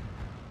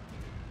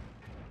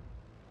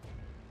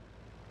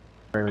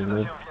 Very Przyda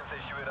good. się więcej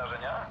siły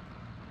rażenia?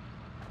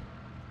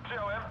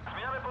 Przyjąłem.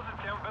 Zmieniamy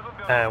pozycję bez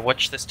odbioru.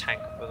 watch this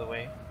tank, by the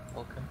way,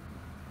 Vulcan.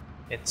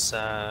 It's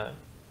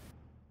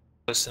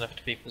close enough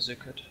to be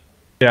bazookaed.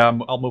 Yeah,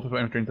 I'll move my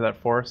infantry into that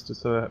forest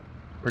just to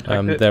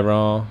protect it. There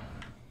are.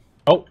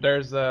 Oh,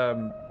 there's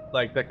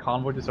like that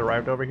convoy just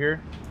arrived over here.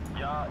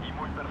 Ja i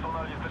mój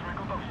personel jesteśmy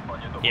gotowi,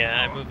 panie dowódco.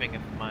 Yeah, I'm moving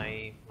up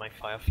my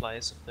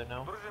fireflies up there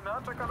now.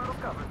 Drużyna czeka na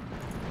rozkazy.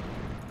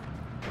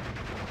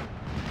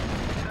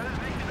 Cel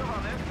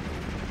zlikwidowany.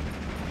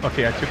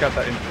 Okay, I took out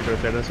that infantry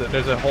right there.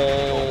 There's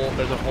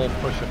a whole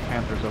push of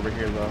panthers over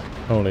here though.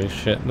 Holy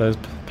shit, those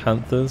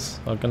Panthers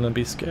are gonna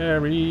be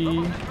scary.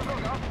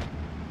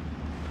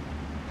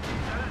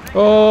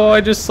 Oh,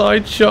 I just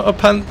side shot a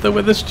Panther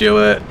with a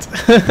Stuart.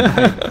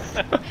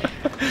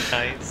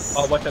 Nice.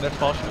 Oh, what's that? There's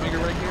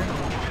Fallschirmjäger right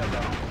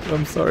here.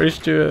 I'm sorry,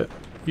 Stuart.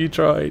 You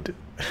tried.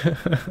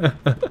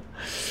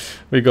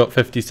 We got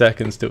 50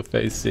 seconds till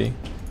phase C.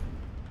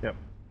 Yep.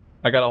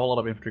 I got a whole lot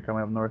of infantry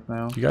coming up north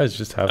now. You guys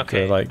just have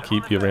Okay. to like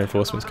keep your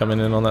reinforcements coming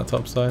in on that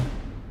top side.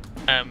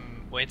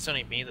 Wait, it's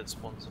only me that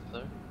spawns up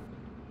there.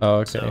 Oh,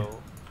 okay. So,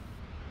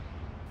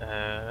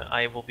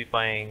 I will be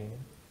buying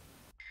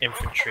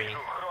infantry.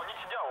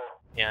 Chronić działo.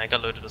 Yeah, I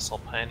got loaded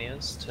assault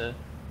pioneers to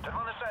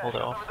Czerwony 6. hold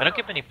it off. I don't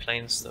get many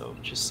planes though,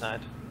 which is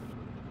sad.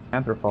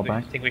 Panther fall I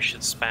back. think we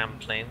should spam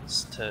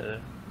planes to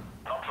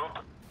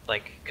Naprzód.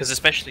 Like, because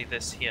especially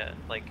this here,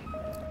 like,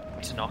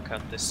 to knock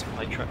out this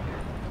supply truck.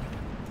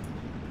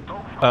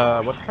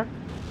 What truck?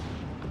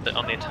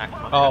 On the attack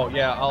marker. Oh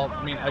yeah,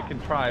 I mean I can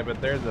try, but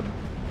there's a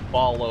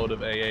ball load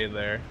of AA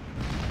there.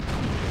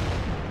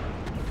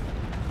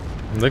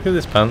 Look at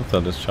this panther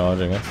just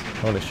charging us.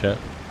 Holy shit.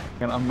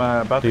 And I'm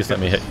about Please to let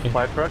me hit you.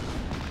 supply truck.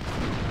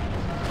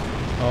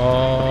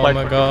 Oh Supply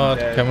my truck god,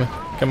 is dead.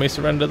 can we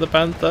surrender the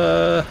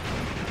panther?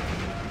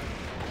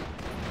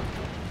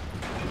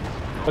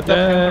 But that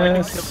panther, I can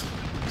Yes!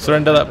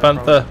 Surrender that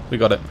panther! We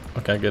got it.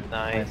 Okay, good.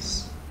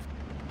 Nice.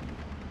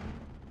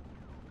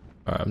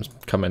 Alright, I'm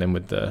just coming in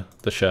with the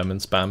Sherman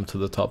spam to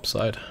the top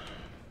side.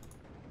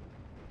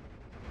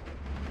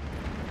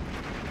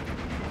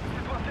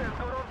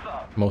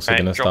 I'm also Right,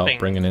 going to start dropping.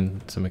 bringing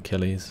in some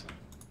Achilles.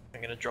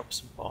 I'm gonna drop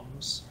some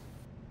bombs.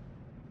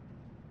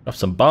 Drop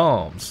some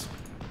bombs!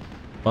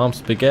 Bomb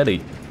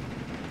spaghetti.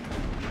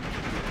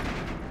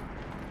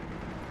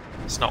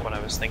 It's not what I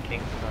was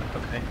thinking,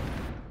 but okay.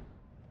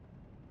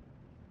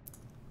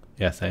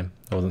 Yeah, same.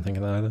 I wasn't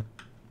thinking that either.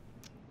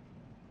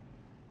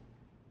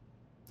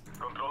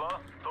 Kontrola,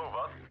 to u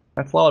was?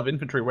 That's a lot of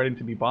infantry waiting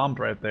to be bombed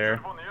right there.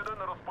 Czerwony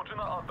 1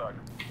 rozpoczyna atak.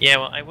 Yeah,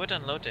 well, I would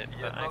unload it,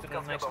 but I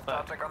got a nice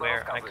bug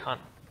where I can't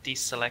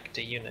deselect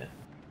a unit.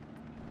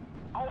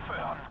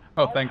 Aufhören!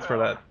 Oh, thanks for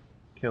that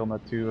kill,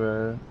 not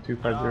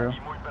 250. I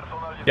mój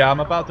personal jest Yeah, I'm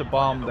about to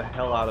bomb the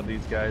hell out of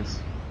these guys.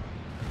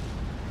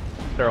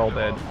 They're all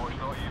dead.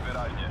 głośno i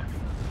wyraźnie.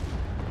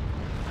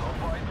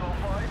 Cofaj,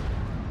 cofaj.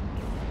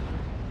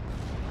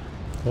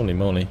 Holy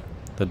moly.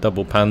 The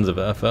double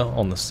Panzerwerfer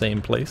on the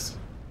same place.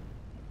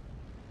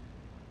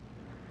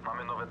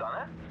 Mamy nowe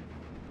dane?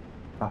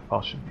 Ah,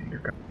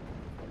 Fallschirmjäger.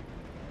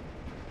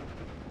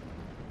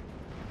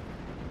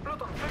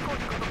 Pluton,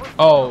 wykończ gotowość.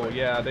 Oh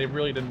yeah, they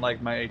really didn't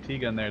like my AT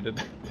gun there, did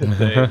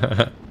they?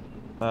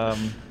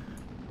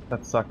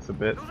 That sucks a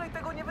bit. Dłużej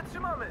tego nie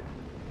wytrzymamy.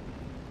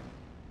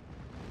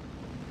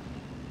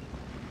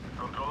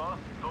 Kontrola,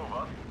 to u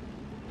was?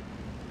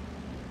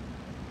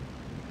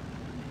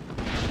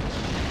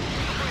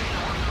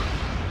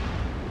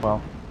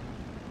 Well,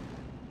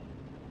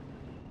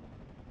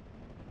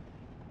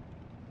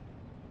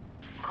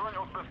 Broń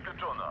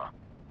odbezpieczona.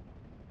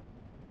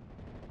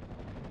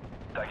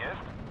 Tak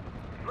jest?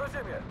 Na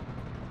ziemię.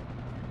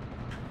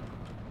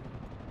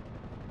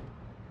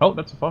 oh,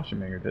 that's a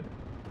Fallschirmjäger, did.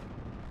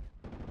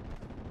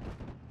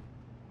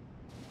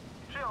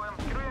 Przyjąłem,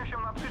 kieruję się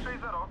na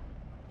 360.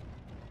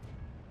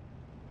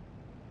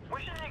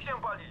 Mój silnik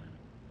się pali.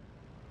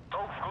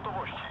 Czołg w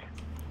gotowości.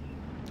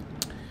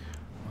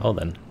 Well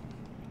then.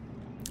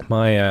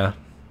 My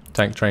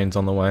tank train's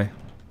on the way.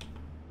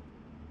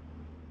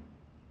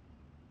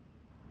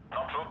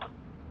 Naprzód.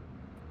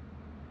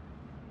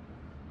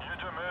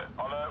 Jedziemy,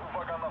 ale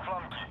uwaga na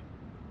flanki.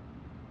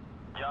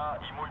 Ja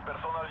i mój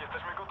personel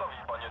jesteśmy gotowi,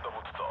 panie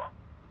dowódco.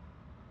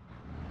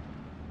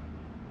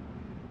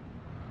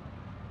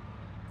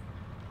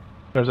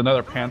 There's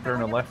another panther on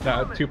the left.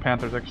 Two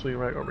panthers actually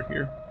right over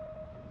here.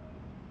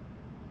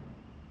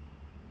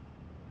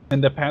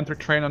 And the panther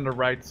train on the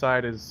right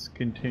side is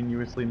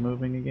continuously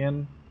moving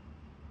again.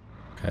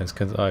 Okay, it's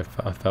because I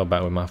fell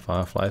back with my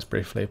Fireflies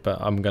briefly,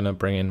 but I'm going to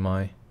bring in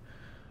my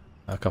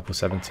a couple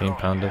 17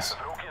 pounders.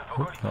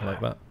 Oop, not like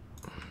that.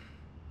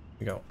 Here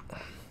we go.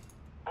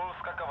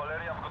 Polska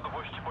kawaleria w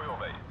gotowości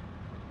bojowej.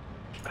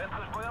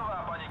 Prędkość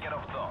bojowa, panie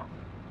kierowco.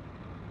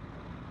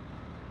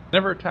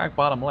 Never attack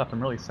bottom left.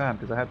 I'm really sad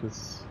because I had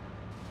this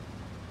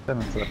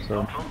 7th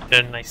episode.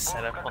 Did a nice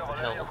setup on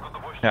the hill.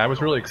 Yeah, I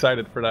was really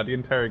excited for that. The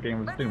entire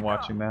game I've been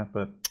watching that,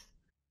 but the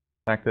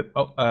fact that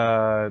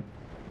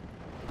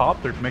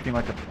top they're making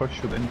like a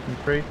push with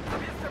infantry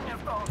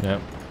Yeah.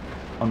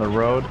 on the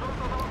road.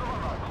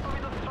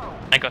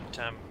 I got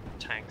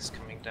tanks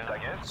coming down,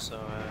 so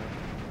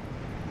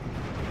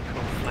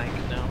go flank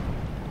now.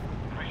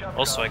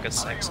 Also, I got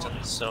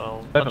Sextons,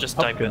 so I I'll have a just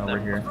dive pumpkin in over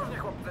them. here.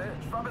 Chłopcy,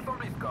 szwaby są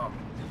blisko.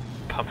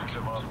 Pumpkin.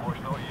 Trzeba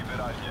głośno i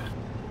wyraźnie.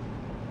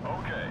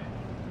 Okej.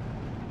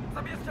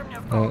 Zabierzcie mnie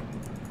Oh.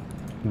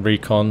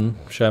 Recon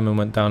Sherman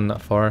went down in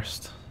that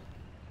forest.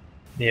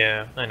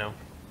 Yeah, I know.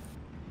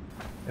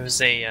 It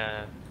was a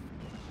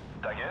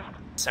Tak jest?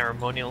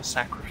 ceremonial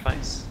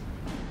sacrifice.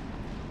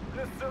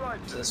 Nie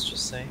strzelajcie. Let's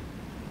just say.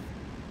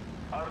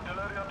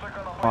 Artyleria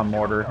czeka na Come on,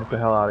 mortar, get the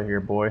hell out of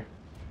here, boy.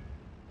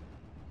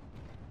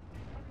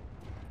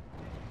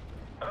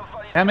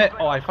 Damn it!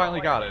 Oh, I finally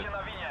got it.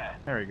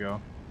 There we go.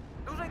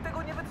 Dłużej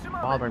tego nie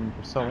wytrzymamy. Bothering me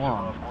for so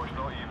long.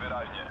 Głośno i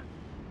wyraźnie.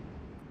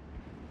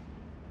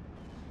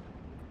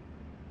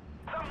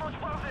 Zamknąć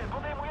bazy,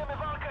 podejmujemy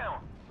walkę.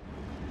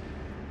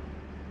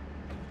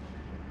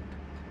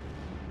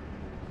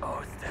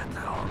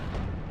 Ostetron.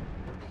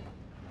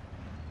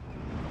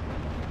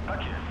 Tak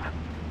jest.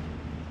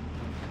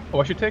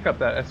 Oh, I should take up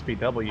that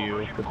SPW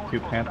with the two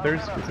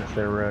Panthers, because it's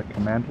their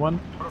command one.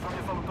 Proszę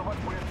nie salutować,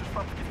 bo jeszcze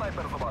szwadzki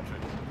snajper zobaczy.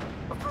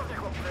 Ostrożnie,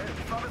 chłopcy,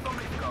 szwaby są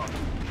blisko.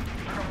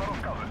 Czekam na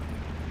rozkazy.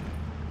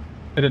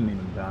 It didn't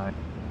even die.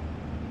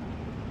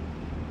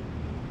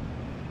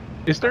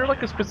 Is there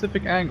like a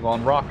specific angle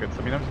on rockets?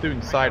 I mean, I'm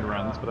doing side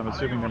runs, but I'm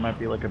assuming there might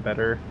be like a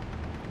better...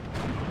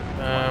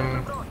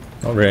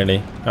 Not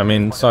really. I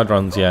mean, side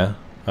runs, yeah.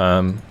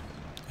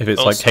 If it's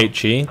Also, like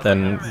HE,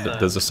 then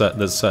there's a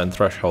certain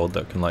threshold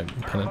that can like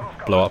kind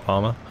of blow up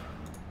armor.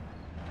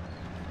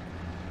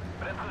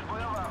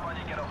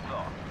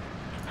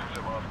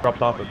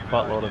 Dropped off a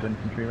buttload of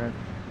infantry, right?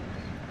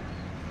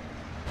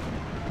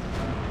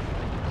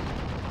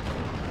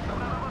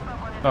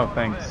 Oh,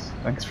 thanks.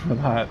 Thanks for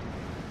that.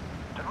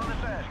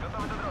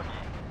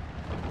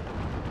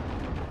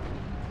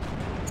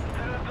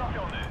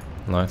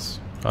 Nice.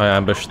 I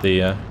ambushed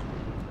the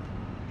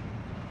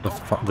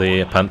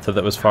panther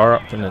that was far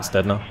up, and it's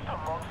dead now.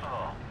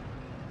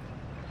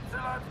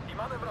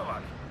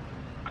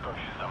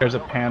 There's a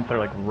panther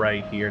like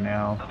right here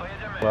now.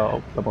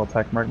 Well, double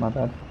attack mark, not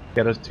bad.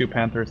 Yeah, there's two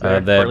panthers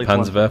there. They're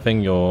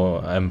panzerwerfing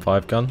your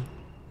M5 gun.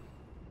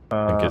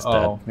 I think it's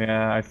oh, dead.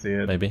 yeah, I see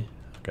it. Maybe.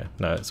 Okay,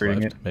 no, it's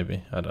Reading survived. it.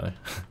 Maybe, I don't know.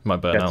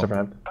 Might burn Yeah, out.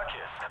 survived.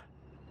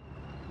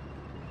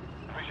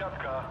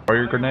 Or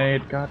your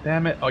grenade, god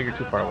damn it. Oh, you're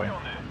too far away.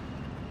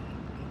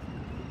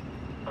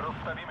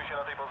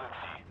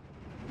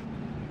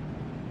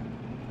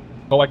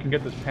 Oh, I can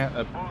get this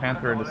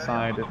panther in the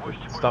side if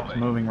it stops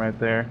moving right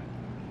there.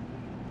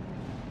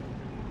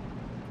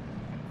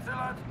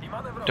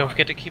 don't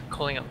forget to keep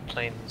calling up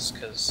planes,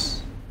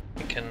 because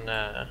we can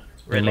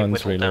really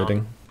Mine's whittle reloading.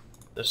 down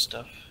this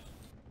stuff.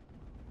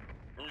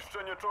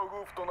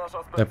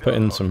 They're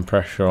putting some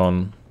pressure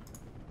on,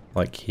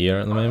 like here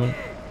at the moment.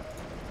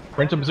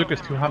 Rental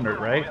bazooka's 200,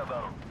 right?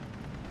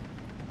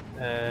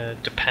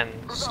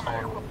 Depends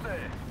on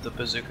the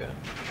bazooka.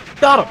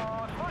 Got him!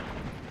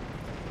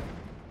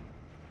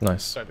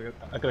 Nice. Sorry,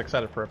 I got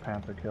excited for a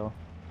panther kill.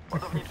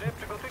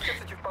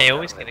 I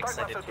always get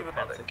excited for a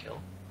panther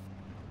kill.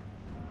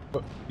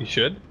 You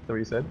should? Is that what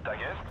you said?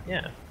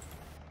 Yeah.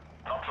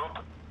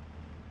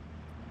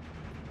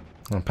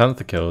 Well,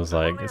 panther kill is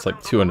like, it's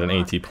like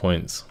 280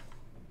 points.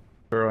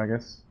 Sure, I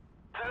guess.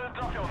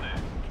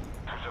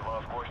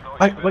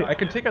 Wait, I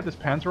can take out this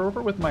panzer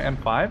rover with my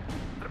M5?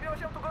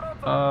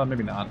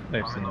 Maybe not.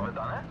 They've seen it.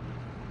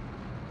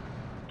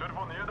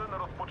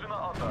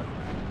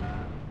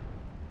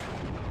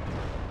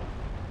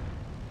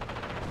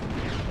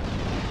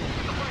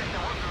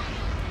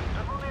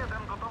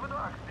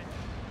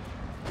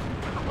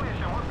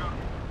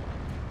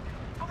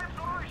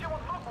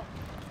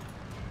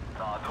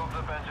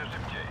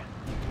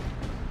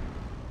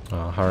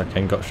 Oh,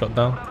 Hurricane got shot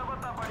down.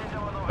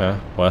 Yeah,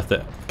 worth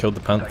it. Killed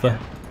the panther.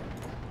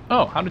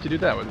 Oh, how did you do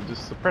that? Was it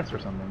just suppressed or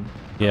something?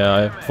 Yeah,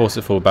 I forced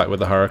it fall back with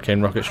the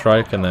Hurricane rocket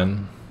strike and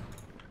then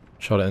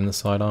shot it in the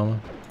side armor.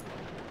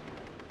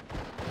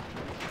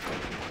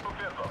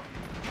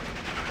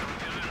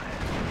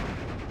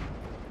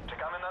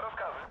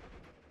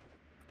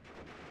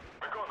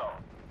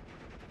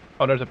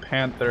 Oh, there's a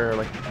panther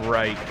like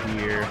right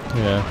here.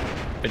 Yeah,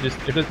 If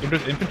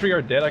there's infantry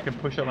are dead, I can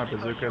push out my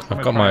bazooka. So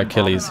I've got my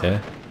Achilles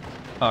here.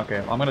 Okay,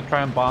 I'm gonna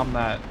try and bomb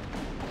that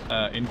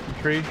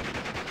infantry.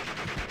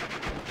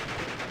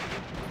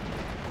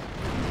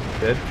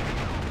 Dead.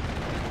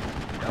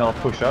 And I'll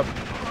push up.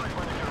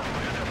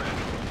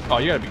 Oh,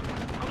 you gotta be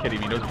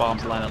kidding me! Those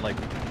bombs landed like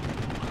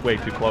way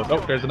too close. Oh,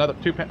 there's another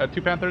two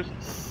panthers.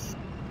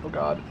 Oh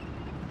god.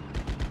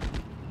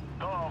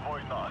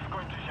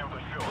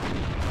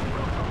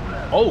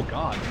 Oh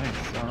god, nice.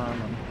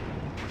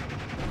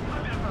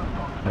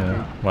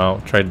 Yeah.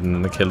 Well, trading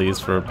an Achilles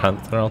for a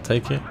panther, I'll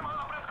take it.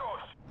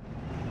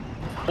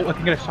 Oh, I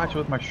can get a shot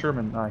with my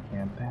Sherman. No, I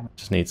can't. Damn it.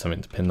 Just need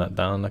something to pin that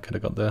down. I could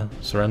have got the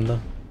surrender.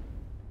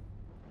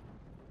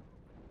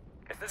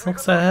 So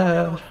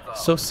sad,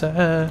 so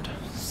sad.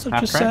 Such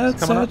Half a crack's sad,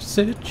 coming sad up.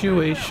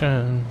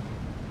 situation.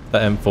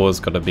 That M4's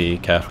got to be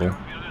careful.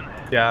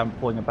 Yeah, I'm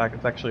pulling it back.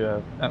 It's actually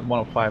a at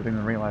 105. I didn't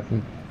even realize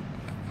it.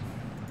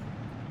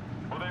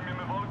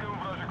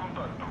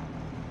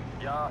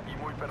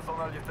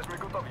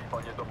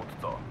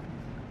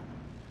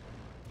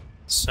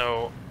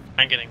 So,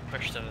 I'm getting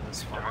pushed out of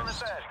this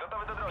forest.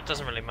 It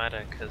doesn't really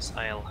matter, because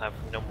I'll have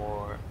no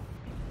more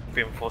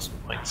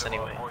reinforcement points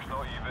anyway.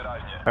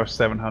 I have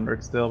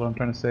 700 still, but I'm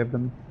trying to save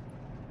them.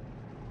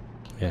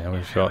 Yeah,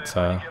 we've got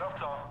a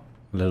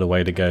little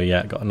way to go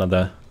yet. Got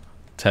another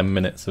 10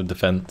 minutes of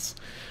defense.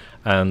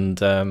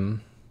 And, I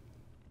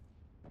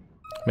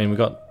mean, we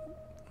got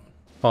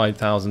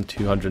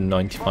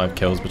 5,295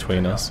 kills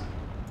between us.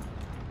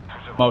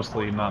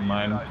 Mostly not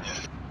mine.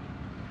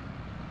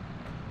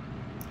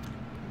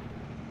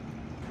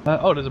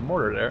 Oh, there's a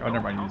mortar there. Oh,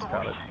 never mind, you just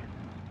got it.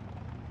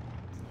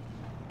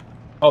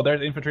 Oh,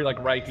 there's infantry like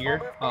right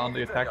here on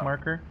the attack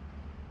marker.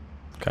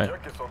 Okay. At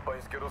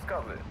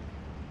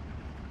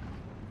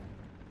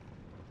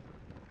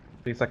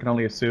least I can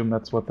only assume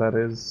that's what that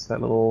is.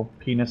 That little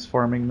penis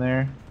forming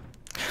there.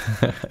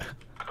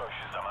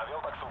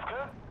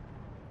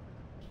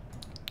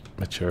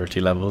 Maturity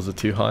levels are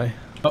too high.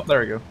 Oh, there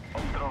we go.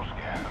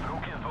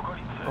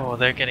 Oh,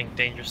 they're getting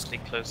dangerously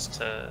close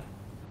to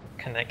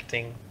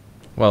connecting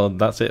Well,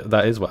 that's it.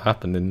 That is what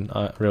happened in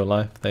real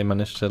life. They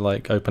managed to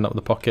like open up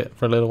the pocket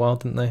for a little while,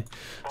 didn't they?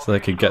 So they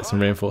could get some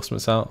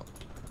reinforcements out.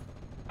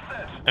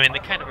 I mean, they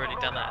kind of already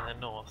done that in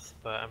the north,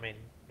 but I mean,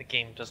 the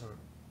game doesn't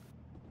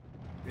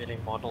really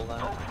model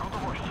that.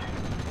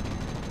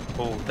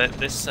 Oh,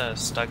 this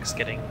Stug's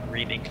getting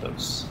really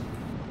close.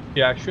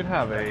 Yeah, I should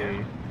have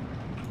a...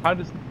 How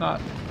does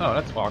not... Oh,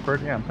 that's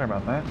awkward. Yeah, I'm sorry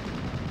about that.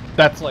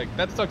 That's like...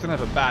 That Stug's gonna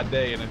have a bad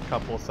day in a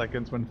couple of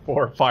seconds when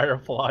 4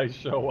 fireflies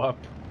show up.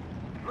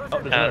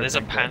 Oh, there's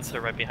a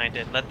panther right behind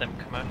it. Let them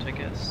come out, I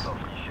guess.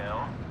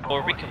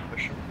 Or we can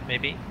push him,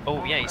 maybe.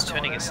 Oh yeah, he's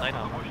turning his side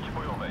on.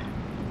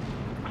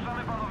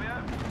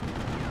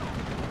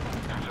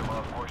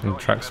 And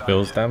track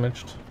spill's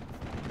damaged.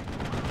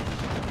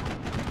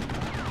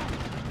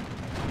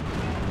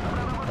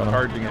 I'm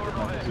charging it with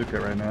my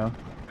bazooka right now.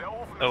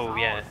 Oh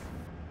yeah.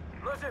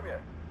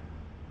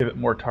 Give it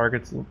more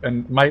targets,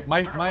 and my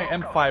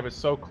M5 is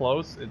so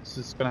close, it's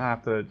just gonna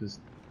have to just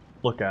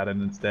look at it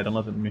instead,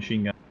 unless it's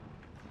machine gun.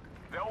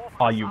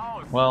 Oh, you...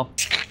 Well,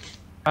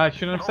 I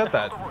shouldn't have said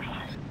that.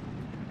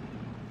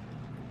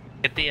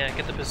 Get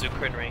the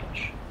bazooka in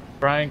range.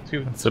 Trying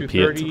to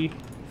 230,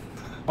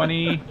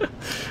 20.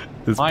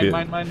 Mine.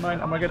 I'm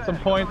gonna get some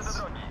points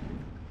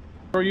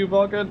for you,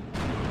 Vulcan.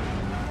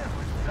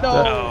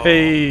 No!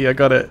 Hey, I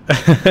got it.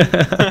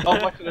 Oh,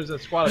 watch, there's a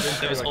squad of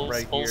There was like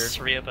right all here.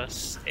 3 of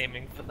us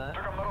aiming for that.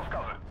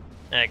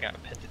 I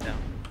got pinned it down.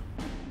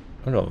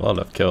 I got a lot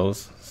of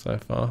kills so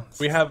far.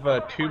 We have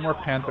 2 more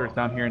Panthers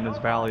down here in this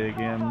valley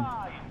again.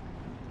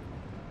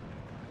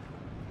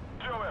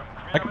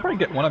 I could probably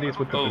get one of these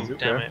with the bazooka. Oh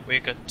damn it, we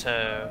got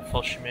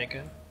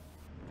VulcanHDGaming.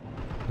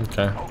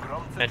 Okay.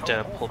 And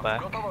pull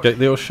back. Get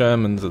the old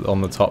Shermans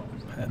on the top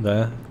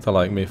there to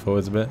like move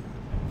forwards a bit.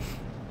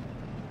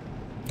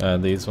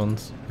 These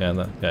ones.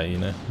 Yeah, you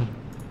know.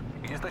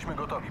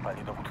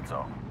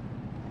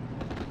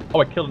 Oh,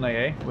 I killed an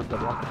AA with the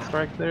rocket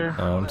strike there.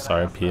 Oh, I'm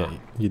sorry, Pete.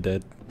 You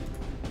did.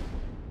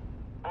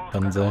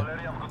 Enzo.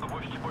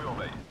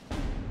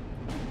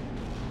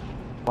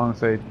 As long as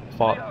they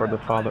fought for the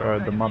father or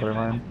the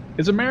motherland.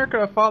 Is America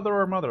a father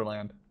or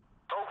motherland?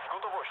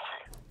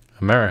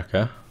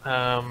 America?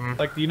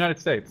 Like the United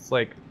States.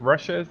 Like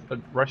Russia's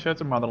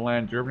a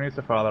motherland, Germany's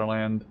a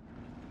fatherland.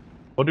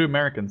 What do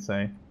Americans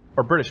say?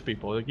 Or British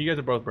people? Like, you guys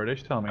are both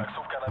British, tell me.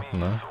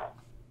 No.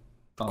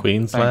 Oh,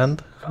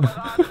 Queensland?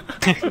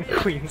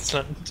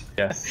 Queensland.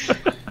 Yes.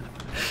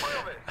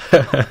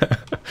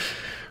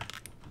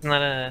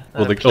 Not a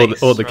Or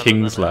the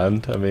King's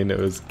Land. I mean, it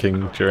was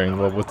king during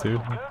World War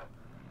II.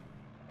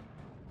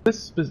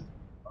 This is...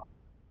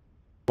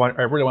 I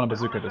really want a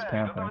bazooka this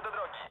panther.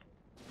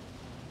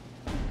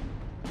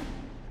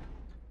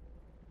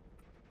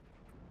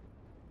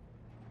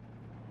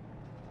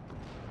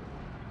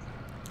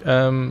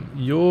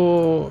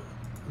 Your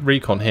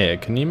recon here,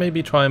 can you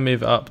maybe try and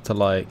move it up to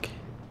like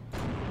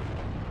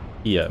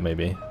here,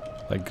 maybe?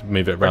 Like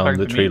move it around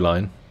the tree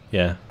line?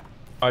 Yeah.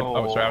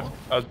 Oh, sorry,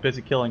 I was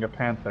busy killing a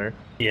panther.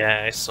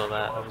 Yeah, I saw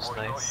that. That was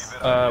nice.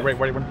 Wait,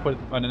 what do you want to put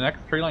on the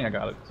next tree line? I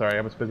got it. Sorry,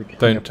 I was busy killing a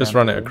panther. Don't just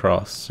run it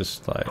across,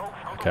 just like,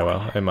 okay,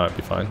 well, it might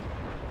be fine.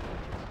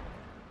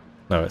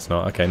 No, it's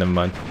not. Okay, never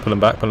mind. Pull him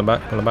back, pull him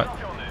back, pull him back.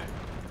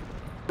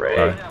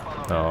 Sorry.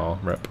 Oh,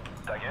 rip.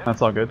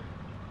 That's all good.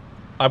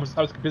 I was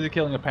busy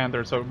killing a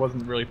panther, so I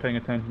wasn't really paying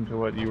attention to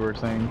what you were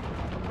saying.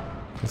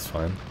 That's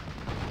fine.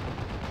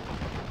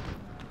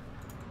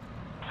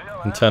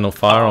 Internal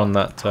fire on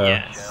that.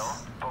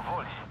 Yes.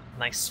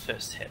 Nice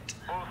first hit.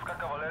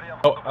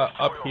 Oh,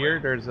 up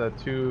here there's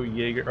 3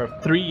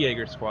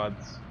 Jaeger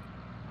squads.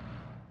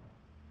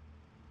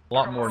 A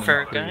lot more than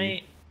For a 3.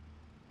 guy,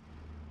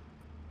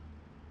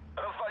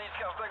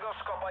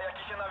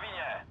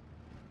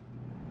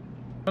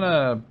 I'm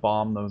gonna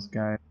bomb those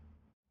guys.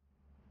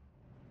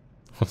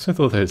 What's with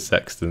all those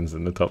sextons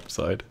in the top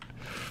side?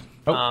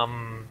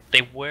 Oh.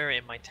 they were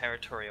in my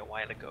territory a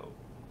while ago.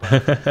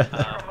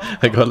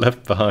 They got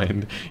left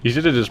behind. You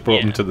should have just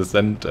brought them to the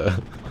center.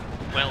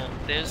 Well,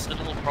 there's a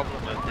little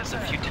problem though. There's a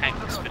few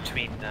tanks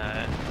between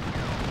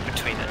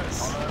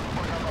us,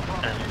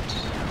 and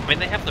I mean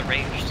they have the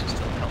range to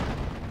still help.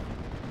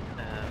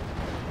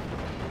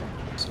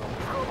 So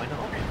why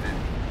not?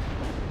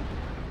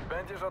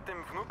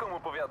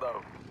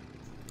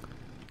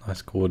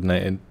 Nice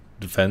coordinated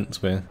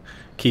defense. We're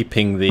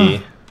keeping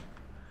the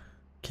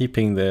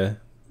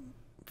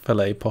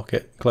fillet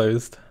pocket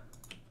closed.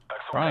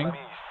 Trying.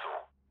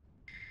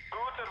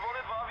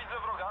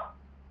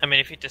 I mean,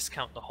 if you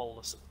discount the hole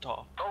that's at the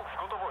top.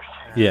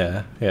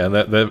 Yeah,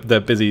 they're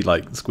busy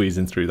like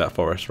squeezing through that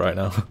forest right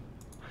now,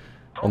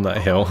 on that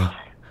hill.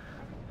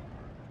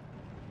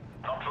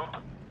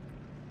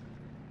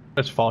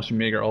 There's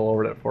VulcanHDGaming all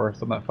over that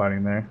forest. I'm not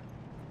fighting there.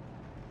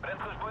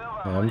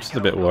 Yeah, I'm just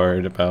a bit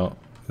worried about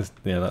this,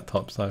 that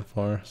topside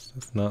forest.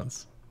 It's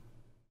nuts.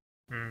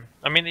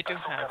 I mean, they do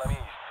have.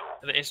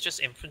 It's just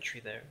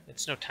infantry there.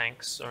 It's no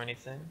tanks or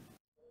anything.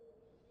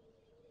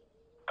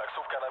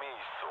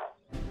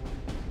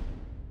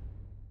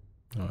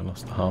 Oh, I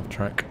lost the half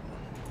track.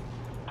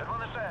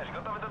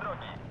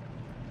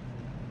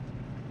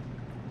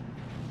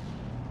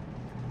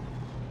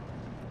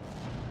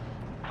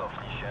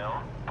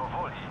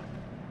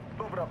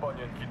 Dobra,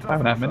 panienki, czas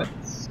 5.5 ruszać.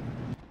 minutes.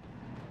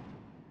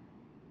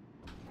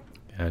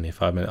 Yeah, only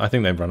 5 minutes. I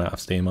think they've run out of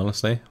steam,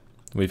 honestly.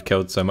 We've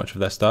killed so much of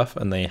their stuff,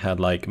 and they had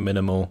like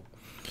minimal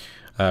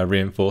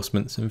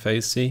reinforcements in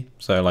Phase C.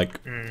 So like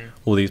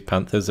all these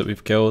Panthers that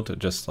we've killed are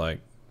just like,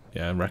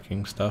 yeah,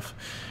 wrecking stuff.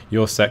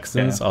 Your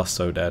Sextons are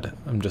so dead.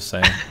 I'm just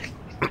saying.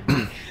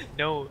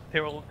 No,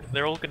 they're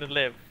all gonna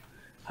live,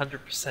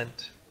 100%.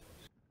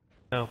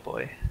 Oh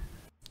boy.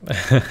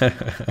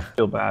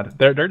 Feel bad.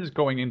 They're just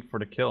going in for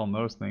the kill on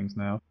those things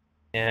now.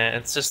 Yeah,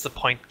 it's just the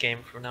point game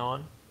from now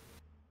on.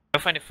 I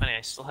find it funny,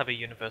 I still have a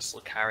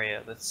universal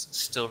carrier that's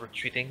still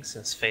retreating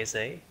since Phase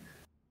A.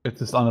 It's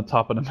just on the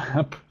top of the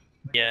map.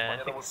 Yeah,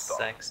 I think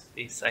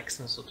these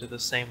Sextons will do the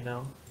same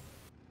now.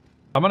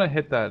 I'm gonna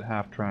hit that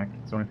half track.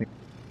 It's the only thing.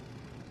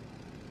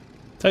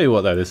 Tell you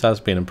what though, this has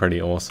been a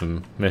pretty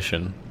awesome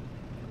mission.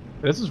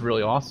 This is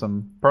really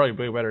awesome. Probably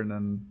way better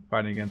than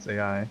fighting against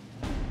AI.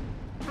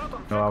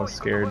 No, I was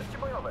scared.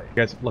 You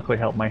guys luckily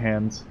helped my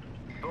hands.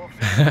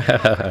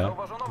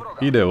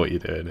 You know what you're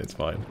doing, it's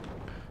fine.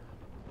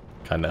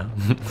 Kinda.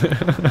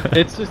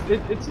 It's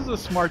just a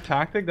smart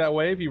tactic. That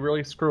way, if you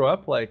really screw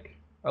up, like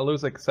I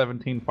lose like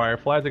 17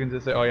 fireflies, I can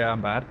just say, "Oh yeah,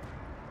 I'm bad."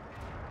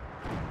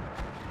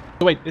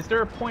 So wait, is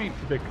there a point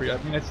victory? I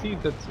mean, I see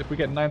that if we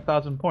get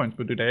 9,000 points,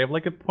 but do they have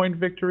like a point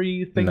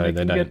victory thing No, they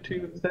they can don't. get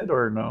to instead,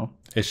 or no?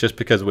 It's just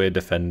because we're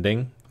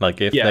defending. Like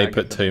if Yeah, they I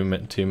put guess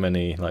too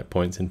many like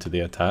points into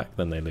the attack,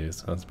 then they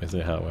lose. That's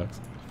basically how it works.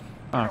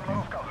 Okay.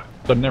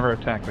 So never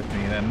attack with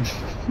me then.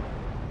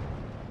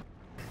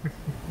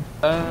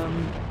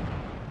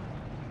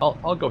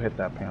 I'll go hit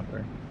that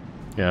Panther.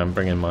 Yeah, I'm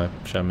bringing my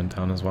Sherman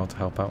down as well to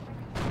help out.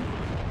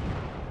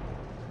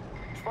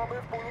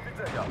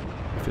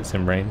 If it's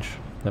in range,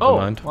 never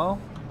mind. Well,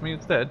 I mean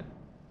it's dead.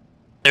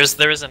 There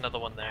is another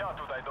one there.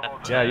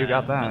 That, Yeah, you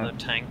got that. Another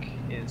tank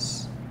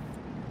is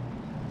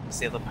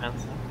the other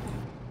Panther.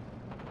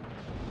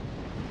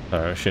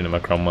 Sorry, I was shooting at my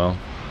Cromwell.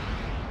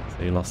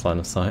 So you lost line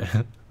of sight.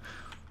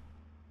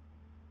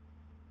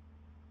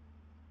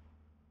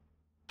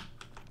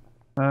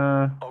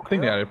 I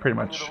think yeah, they pretty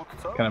much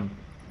kind of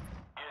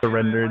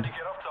surrendered.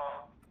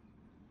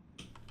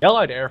 The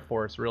Allied Air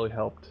Force really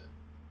helped.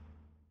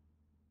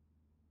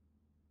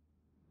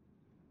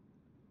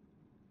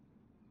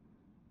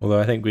 Although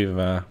I think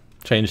we've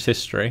changed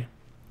history.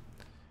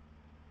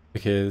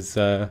 Because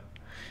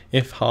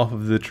if half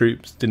of the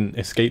troops didn't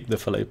escape the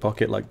fillet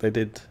pocket like they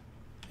did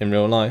in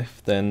real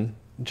life, then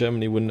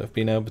Germany wouldn't have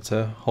been able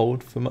to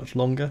hold for much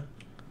longer.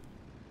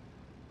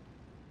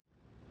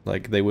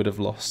 Like they would have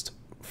lost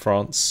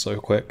France so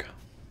quick.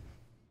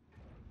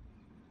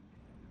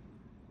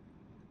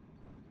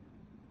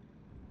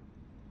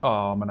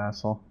 Oh, I'm an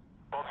asshole.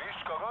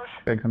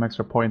 Getting some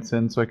extra points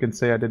in so I can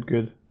say I did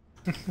good.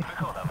 Słyszę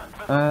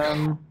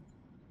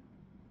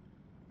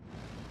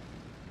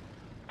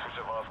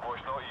was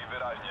głośno i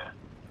wyraźnie.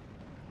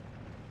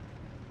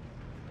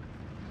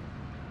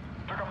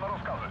 Czekam na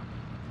rozkazy.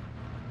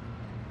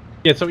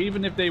 Yeah, so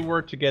even if they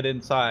were to get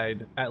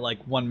inside at like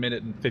 1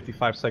 minute and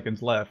 55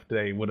 seconds left,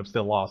 they would have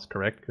still lost,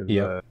 correct?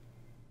 Yep.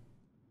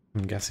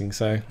 I'm guessing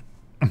so.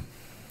 there's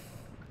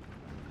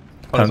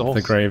a Panther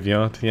whole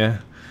graveyard, yeah.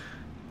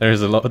 There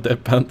is a lot of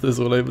dead panthers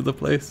all over the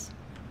place.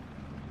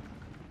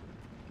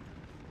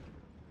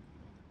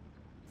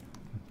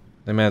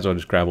 They may as well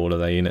just grab all of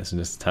their units and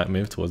just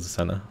move towards the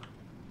center.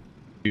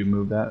 You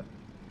move that.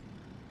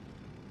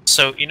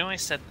 So, you know I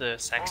said the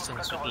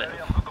Sextons would live?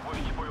 Kawaleria w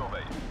gotowości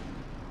bojowej.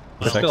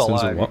 They're still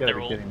Sextons are alive, you what? gotta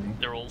be kidding me.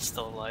 They're all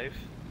still alive.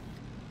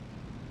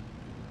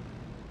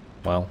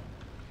 Wow.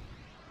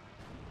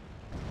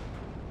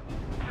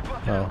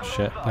 Oh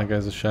shit, there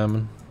goes a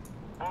Sherman.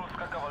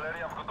 Polska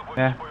kawaleria w gotowości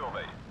Yeah.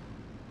 bojowej.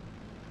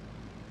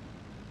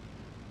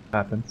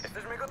 Happens.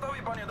 Jesteśmy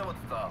gotowi, panie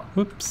dowódca.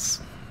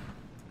 Whoops.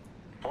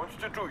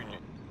 Bądźcie czujni.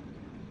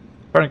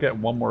 Trying to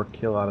get one more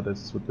kill out of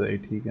this with the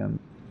AT gun.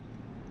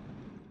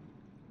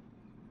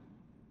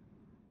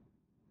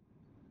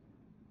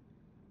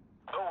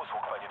 Do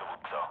usług, panie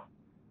dowódco.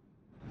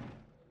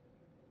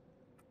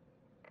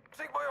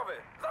 Krzyk bojowy,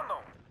 za mną!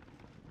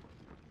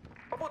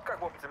 Pobudka,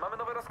 chłopcy, mamy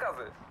nowe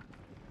rozkazy.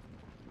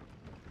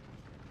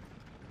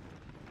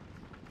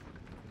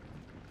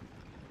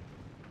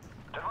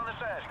 Czerwony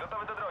 6,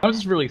 gotowy do I drogi. was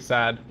just really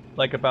sad,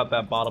 like about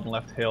that bottom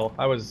left hill.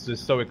 I was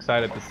just so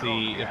excited to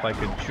see if I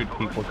could shoot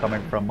people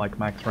coming from like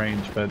max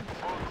range, but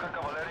Polska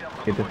kawaleria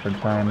w a gotowości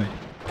different time.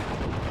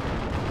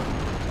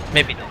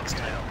 Maybe next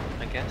time,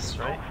 I guess,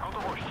 right? w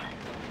gotowości.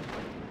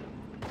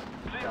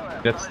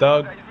 Przyjąłem. Get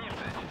stuck. Zamykaj i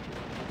zniszczyć.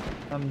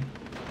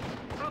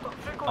 Pluton,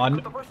 szykuj, On.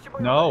 gotowości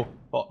bojowej. No!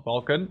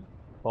 Vulcan?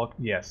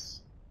 Vulcan?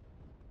 Yes.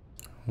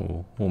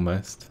 Ooh,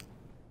 almost.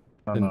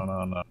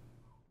 No.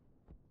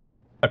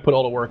 I put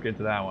all the work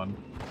into that one.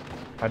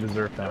 I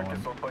deserve that Jakie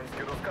one. są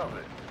pańskie rozkazy?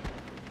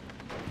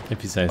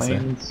 If you say so.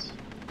 Planes.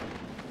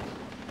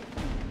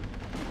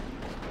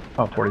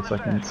 Oh, 40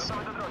 seconds.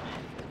 Gotowy do drogi.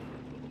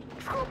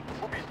 Skop,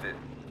 ubity.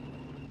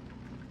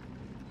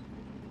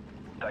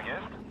 Tak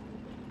jest?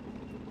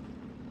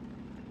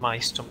 My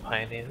Stone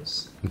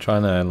Pioneers. I'm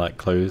trying to like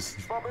close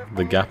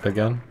the gap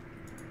again.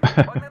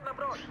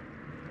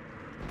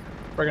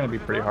 We're gonna be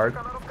pretty hard.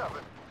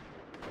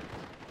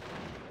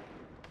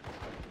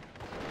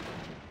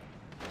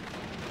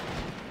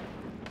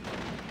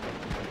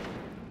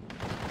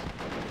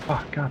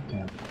 Oh,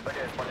 goddamn.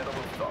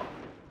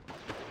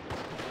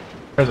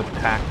 There's a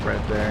pack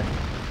right there.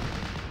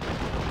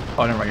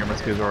 Oh, never mind, your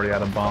mosquitoes are already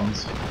out of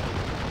bombs.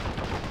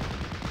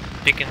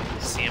 You can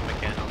see him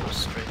again on the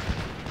street.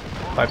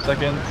 5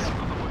 seconds.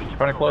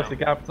 Trying to close the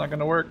gap, it's not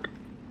gonna work.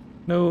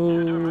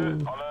 No,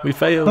 we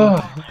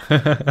failed.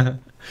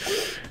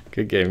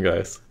 Good game,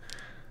 guys.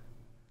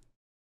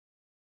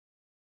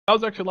 That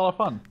was actually a lot of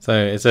fun. So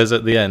it says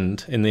in the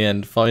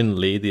end,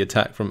 finally, the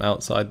attack from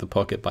outside the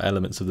pocket by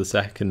elements of the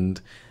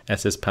 2nd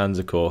SS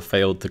Panzer Corps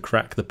failed to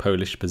crack the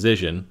Polish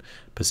position,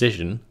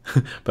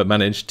 but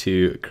managed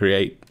to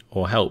create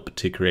or help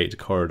to create a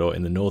corridor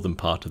in the northern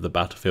part of the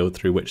battlefield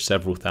through which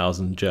several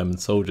thousand German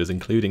soldiers,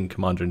 including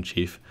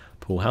Commander-in-Chief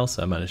Paul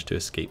Hauser, managed to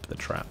escape the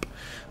trap.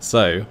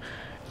 So,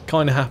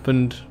 kind of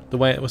happened the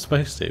way it was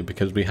supposed to,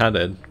 because we had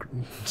a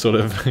sort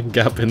of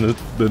gap in the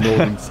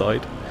northern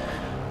side.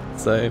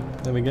 So,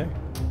 there we go.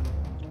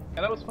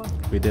 Yeah, that was fun.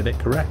 We did it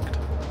correct.